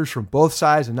the pitchers from both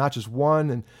sides and not just one.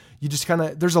 And you just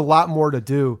there's a lot more to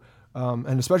do.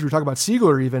 And especially we talk about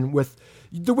Siegler, even with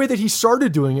the way that he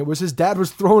started doing it was his dad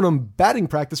was throwing him batting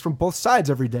practice from both sides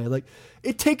every day. Like,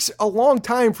 it takes a long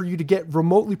time for you to get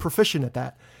remotely proficient at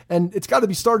that. And it's got to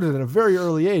be started at a very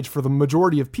early age for the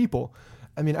majority of people.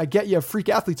 I mean, I get you have freak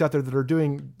athletes out there that are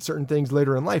doing certain things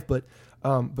later in life, but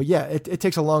yeah, it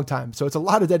takes a long time. So it's a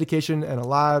lot of dedication and a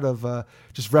lot of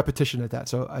just repetition at that.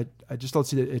 So I just don't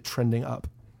see it trending up.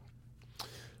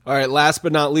 All right, last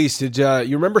but not least, did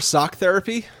you remember Sock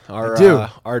Therapy?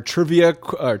 Our trivia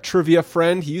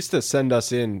friend. He used to send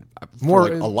us in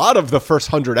for a lot of the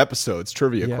first 100 episodes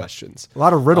trivia questions. A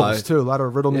lot of riddles too. A lot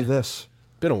of riddle me this.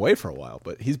 Been away for a while,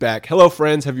 but he's back. Hello,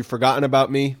 friends. Have you forgotten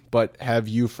about me? But have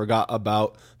you forgot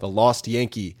about the lost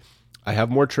Yankee? I have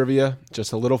more trivia,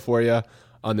 just a little for you.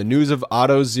 On the news of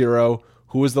Otto Zero,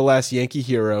 who was the last Yankee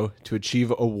hero to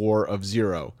achieve a WAR of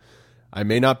 0? I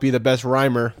may not be the best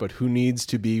rhymer, but who needs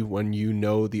to be when you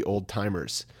know the old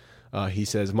timers? He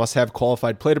says, must have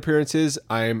qualified plate appearances.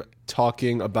 I'm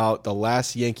talking about the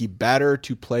last Yankee batter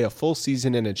to play a full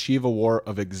season and achieve a WAR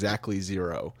of exactly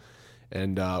 0.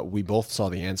 And we both saw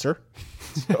the answer.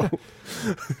 So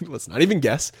let's not even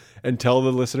guess and tell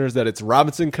the listeners that it's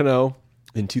Robinson Cano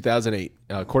in 2008.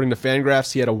 According to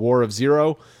Fangraphs, he had a WAR of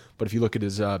 0. But if you look at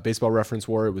his baseball reference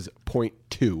WAR, it was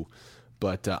 0.2.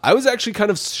 But I was actually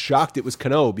kind of shocked it was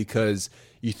Cano because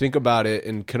you think about it,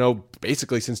 and Cano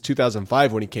basically since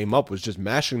 2005 when he came up was just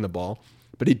mashing the ball.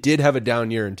 But he did have a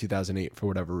down year in 2008 for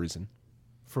whatever reason.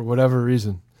 For whatever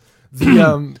reason.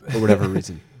 For whatever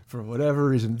reason. For whatever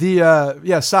reason.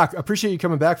 Sock, appreciate you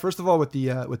coming back. First of all, with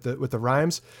the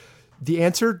rhymes. The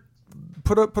answer,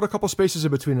 put a couple spaces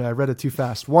in between it. I read it too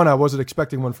fast. One, I wasn't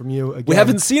expecting one from you. Again, we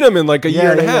haven't seen him in like a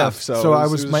year and a half. So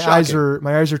my eyes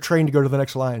are trained to go to the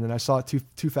next line, and I saw it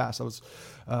too fast. I was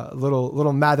a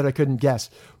little mad that I couldn't guess.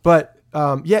 But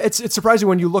it's surprising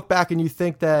when you look back and you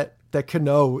think that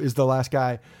Cano is the last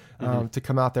guy to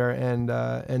come out there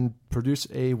and produce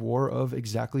a WAR of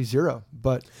exactly 0.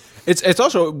 But it's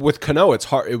also with Cano, it's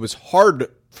hard. It was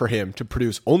hard for him to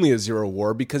produce only a 0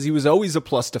 WAR because he was always a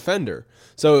plus defender.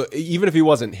 So even if he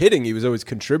wasn't hitting, he was always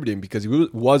contributing because he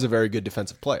was a very good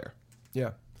defensive player.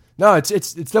 Yeah, no,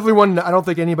 it's definitely one I don't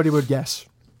think anybody would guess.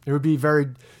 It would be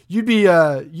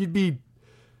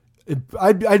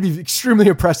I'd be extremely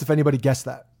impressed if anybody guessed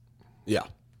that. Yeah.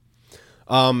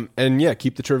 And yeah,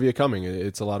 keep the trivia coming.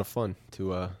 It's a lot of fun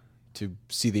to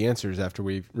see the answers after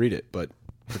we read it, but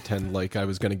pretend like I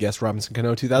was going to guess Robinson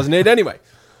Cano 2008 anyway.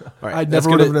 All right, I never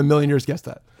would have in a million years guessed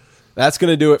that. That's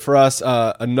going to do it for us.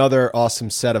 Another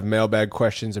awesome set of mailbag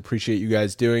questions. Appreciate you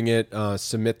guys doing it.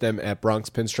 Submit them at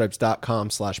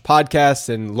bronxpinstripes.com/podcast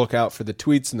and look out for the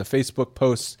tweets and the Facebook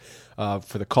posts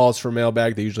for the calls for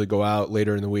mailbag. They usually go out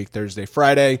later in the week, Thursday,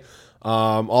 Friday.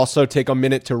 Also take a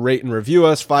minute to rate and review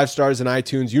us. 5 stars in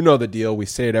iTunes. You know the deal. We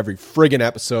say it every friggin'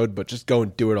 episode, but just go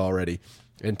and do it already.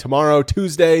 And tomorrow,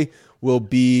 Tuesday, will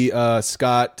be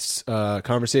Scott's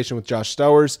conversation with Josh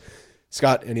Stowers.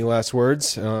 Scott, any last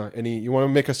words? You want to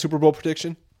make a Super Bowl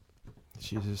prediction?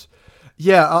 Jesus.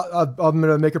 Yeah, I'm going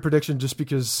to make a prediction just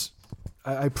because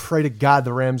I pray to God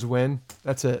the Rams win.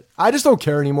 That's it. I just don't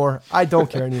care anymore. I'm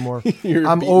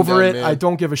over it. Man. I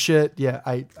don't give a shit. Yeah,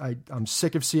 I'm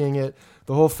sick of seeing it.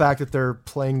 The whole fact that they're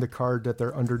playing the card that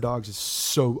they're underdogs is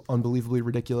so unbelievably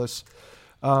ridiculous.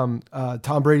 Tom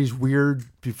Brady's weird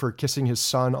for kissing his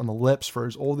son on the lips for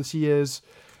as old as he is.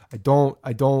 I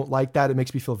don't like that. It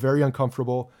makes me feel very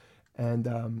uncomfortable,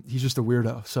 and he's just a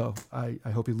weirdo. So I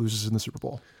hope he loses in the Super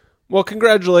Bowl. Well,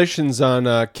 congratulations on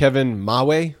Kevin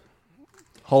Mawae,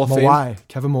 Hall of Fame.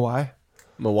 Kevin Mawae.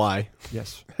 Mawae.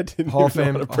 Yes. Hall of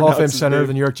Fame center of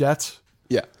the New York Jets.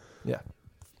 Yeah. Yeah.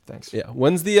 Thanks. Yeah.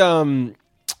 When's the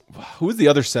who's the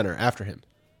other center after him?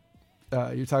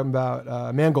 You're talking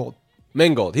about Mangold.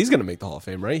 Mangold. He's going to make the Hall of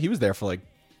Fame, right? He was there for like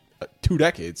 2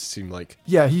 decades, seemed like.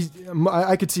 Yeah,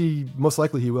 I could see most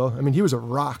likely he will. I mean, he was a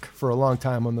rock for a long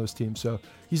time on those teams, so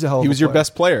he's a hell of a player. He was your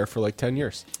best player for like 10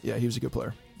 years. Yeah, he was a good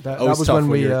player. That was when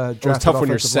we drafted. It was tough when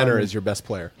your center is your best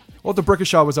player. Well,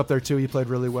 DeBrickashaw was up there too. He played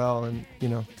really well, and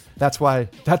That's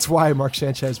why Mark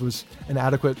Sanchez was an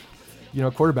adequate,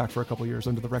 quarterback for a couple years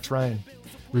under the Rex Ryan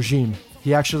regime.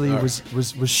 He actually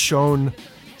was shown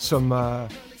some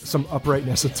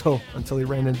uprightness until he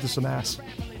ran into some ass.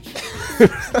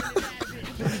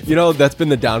 That's been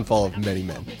the downfall of many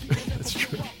men. That's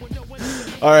true.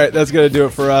 All right, that's going to do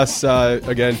it for us.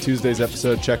 Again, Tuesday's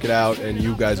episode, check it out, and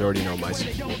you guys already know my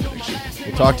Super Bowl prediction.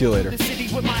 We'll talk to you later.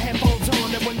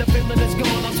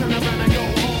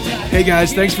 Hey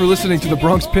guys, thanks for listening to the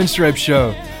Bronx Pinstripe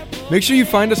Show. Make sure you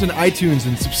find us on iTunes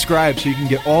and subscribe so you can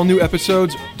get all new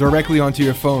episodes directly onto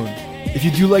your phone. If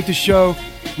you do like the show,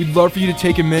 we'd love for you to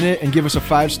take a minute and give us a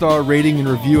 5-star rating and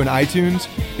review in iTunes.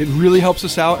 It really helps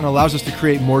us out and allows us to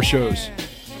create more shows.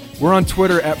 We're on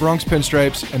Twitter at Bronx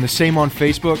Pinstripes and the same on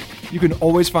Facebook. You can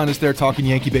always find us there talking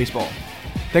Yankee baseball.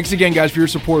 Thanks again, guys, for your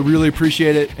support. Really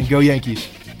appreciate it, and go Yankees.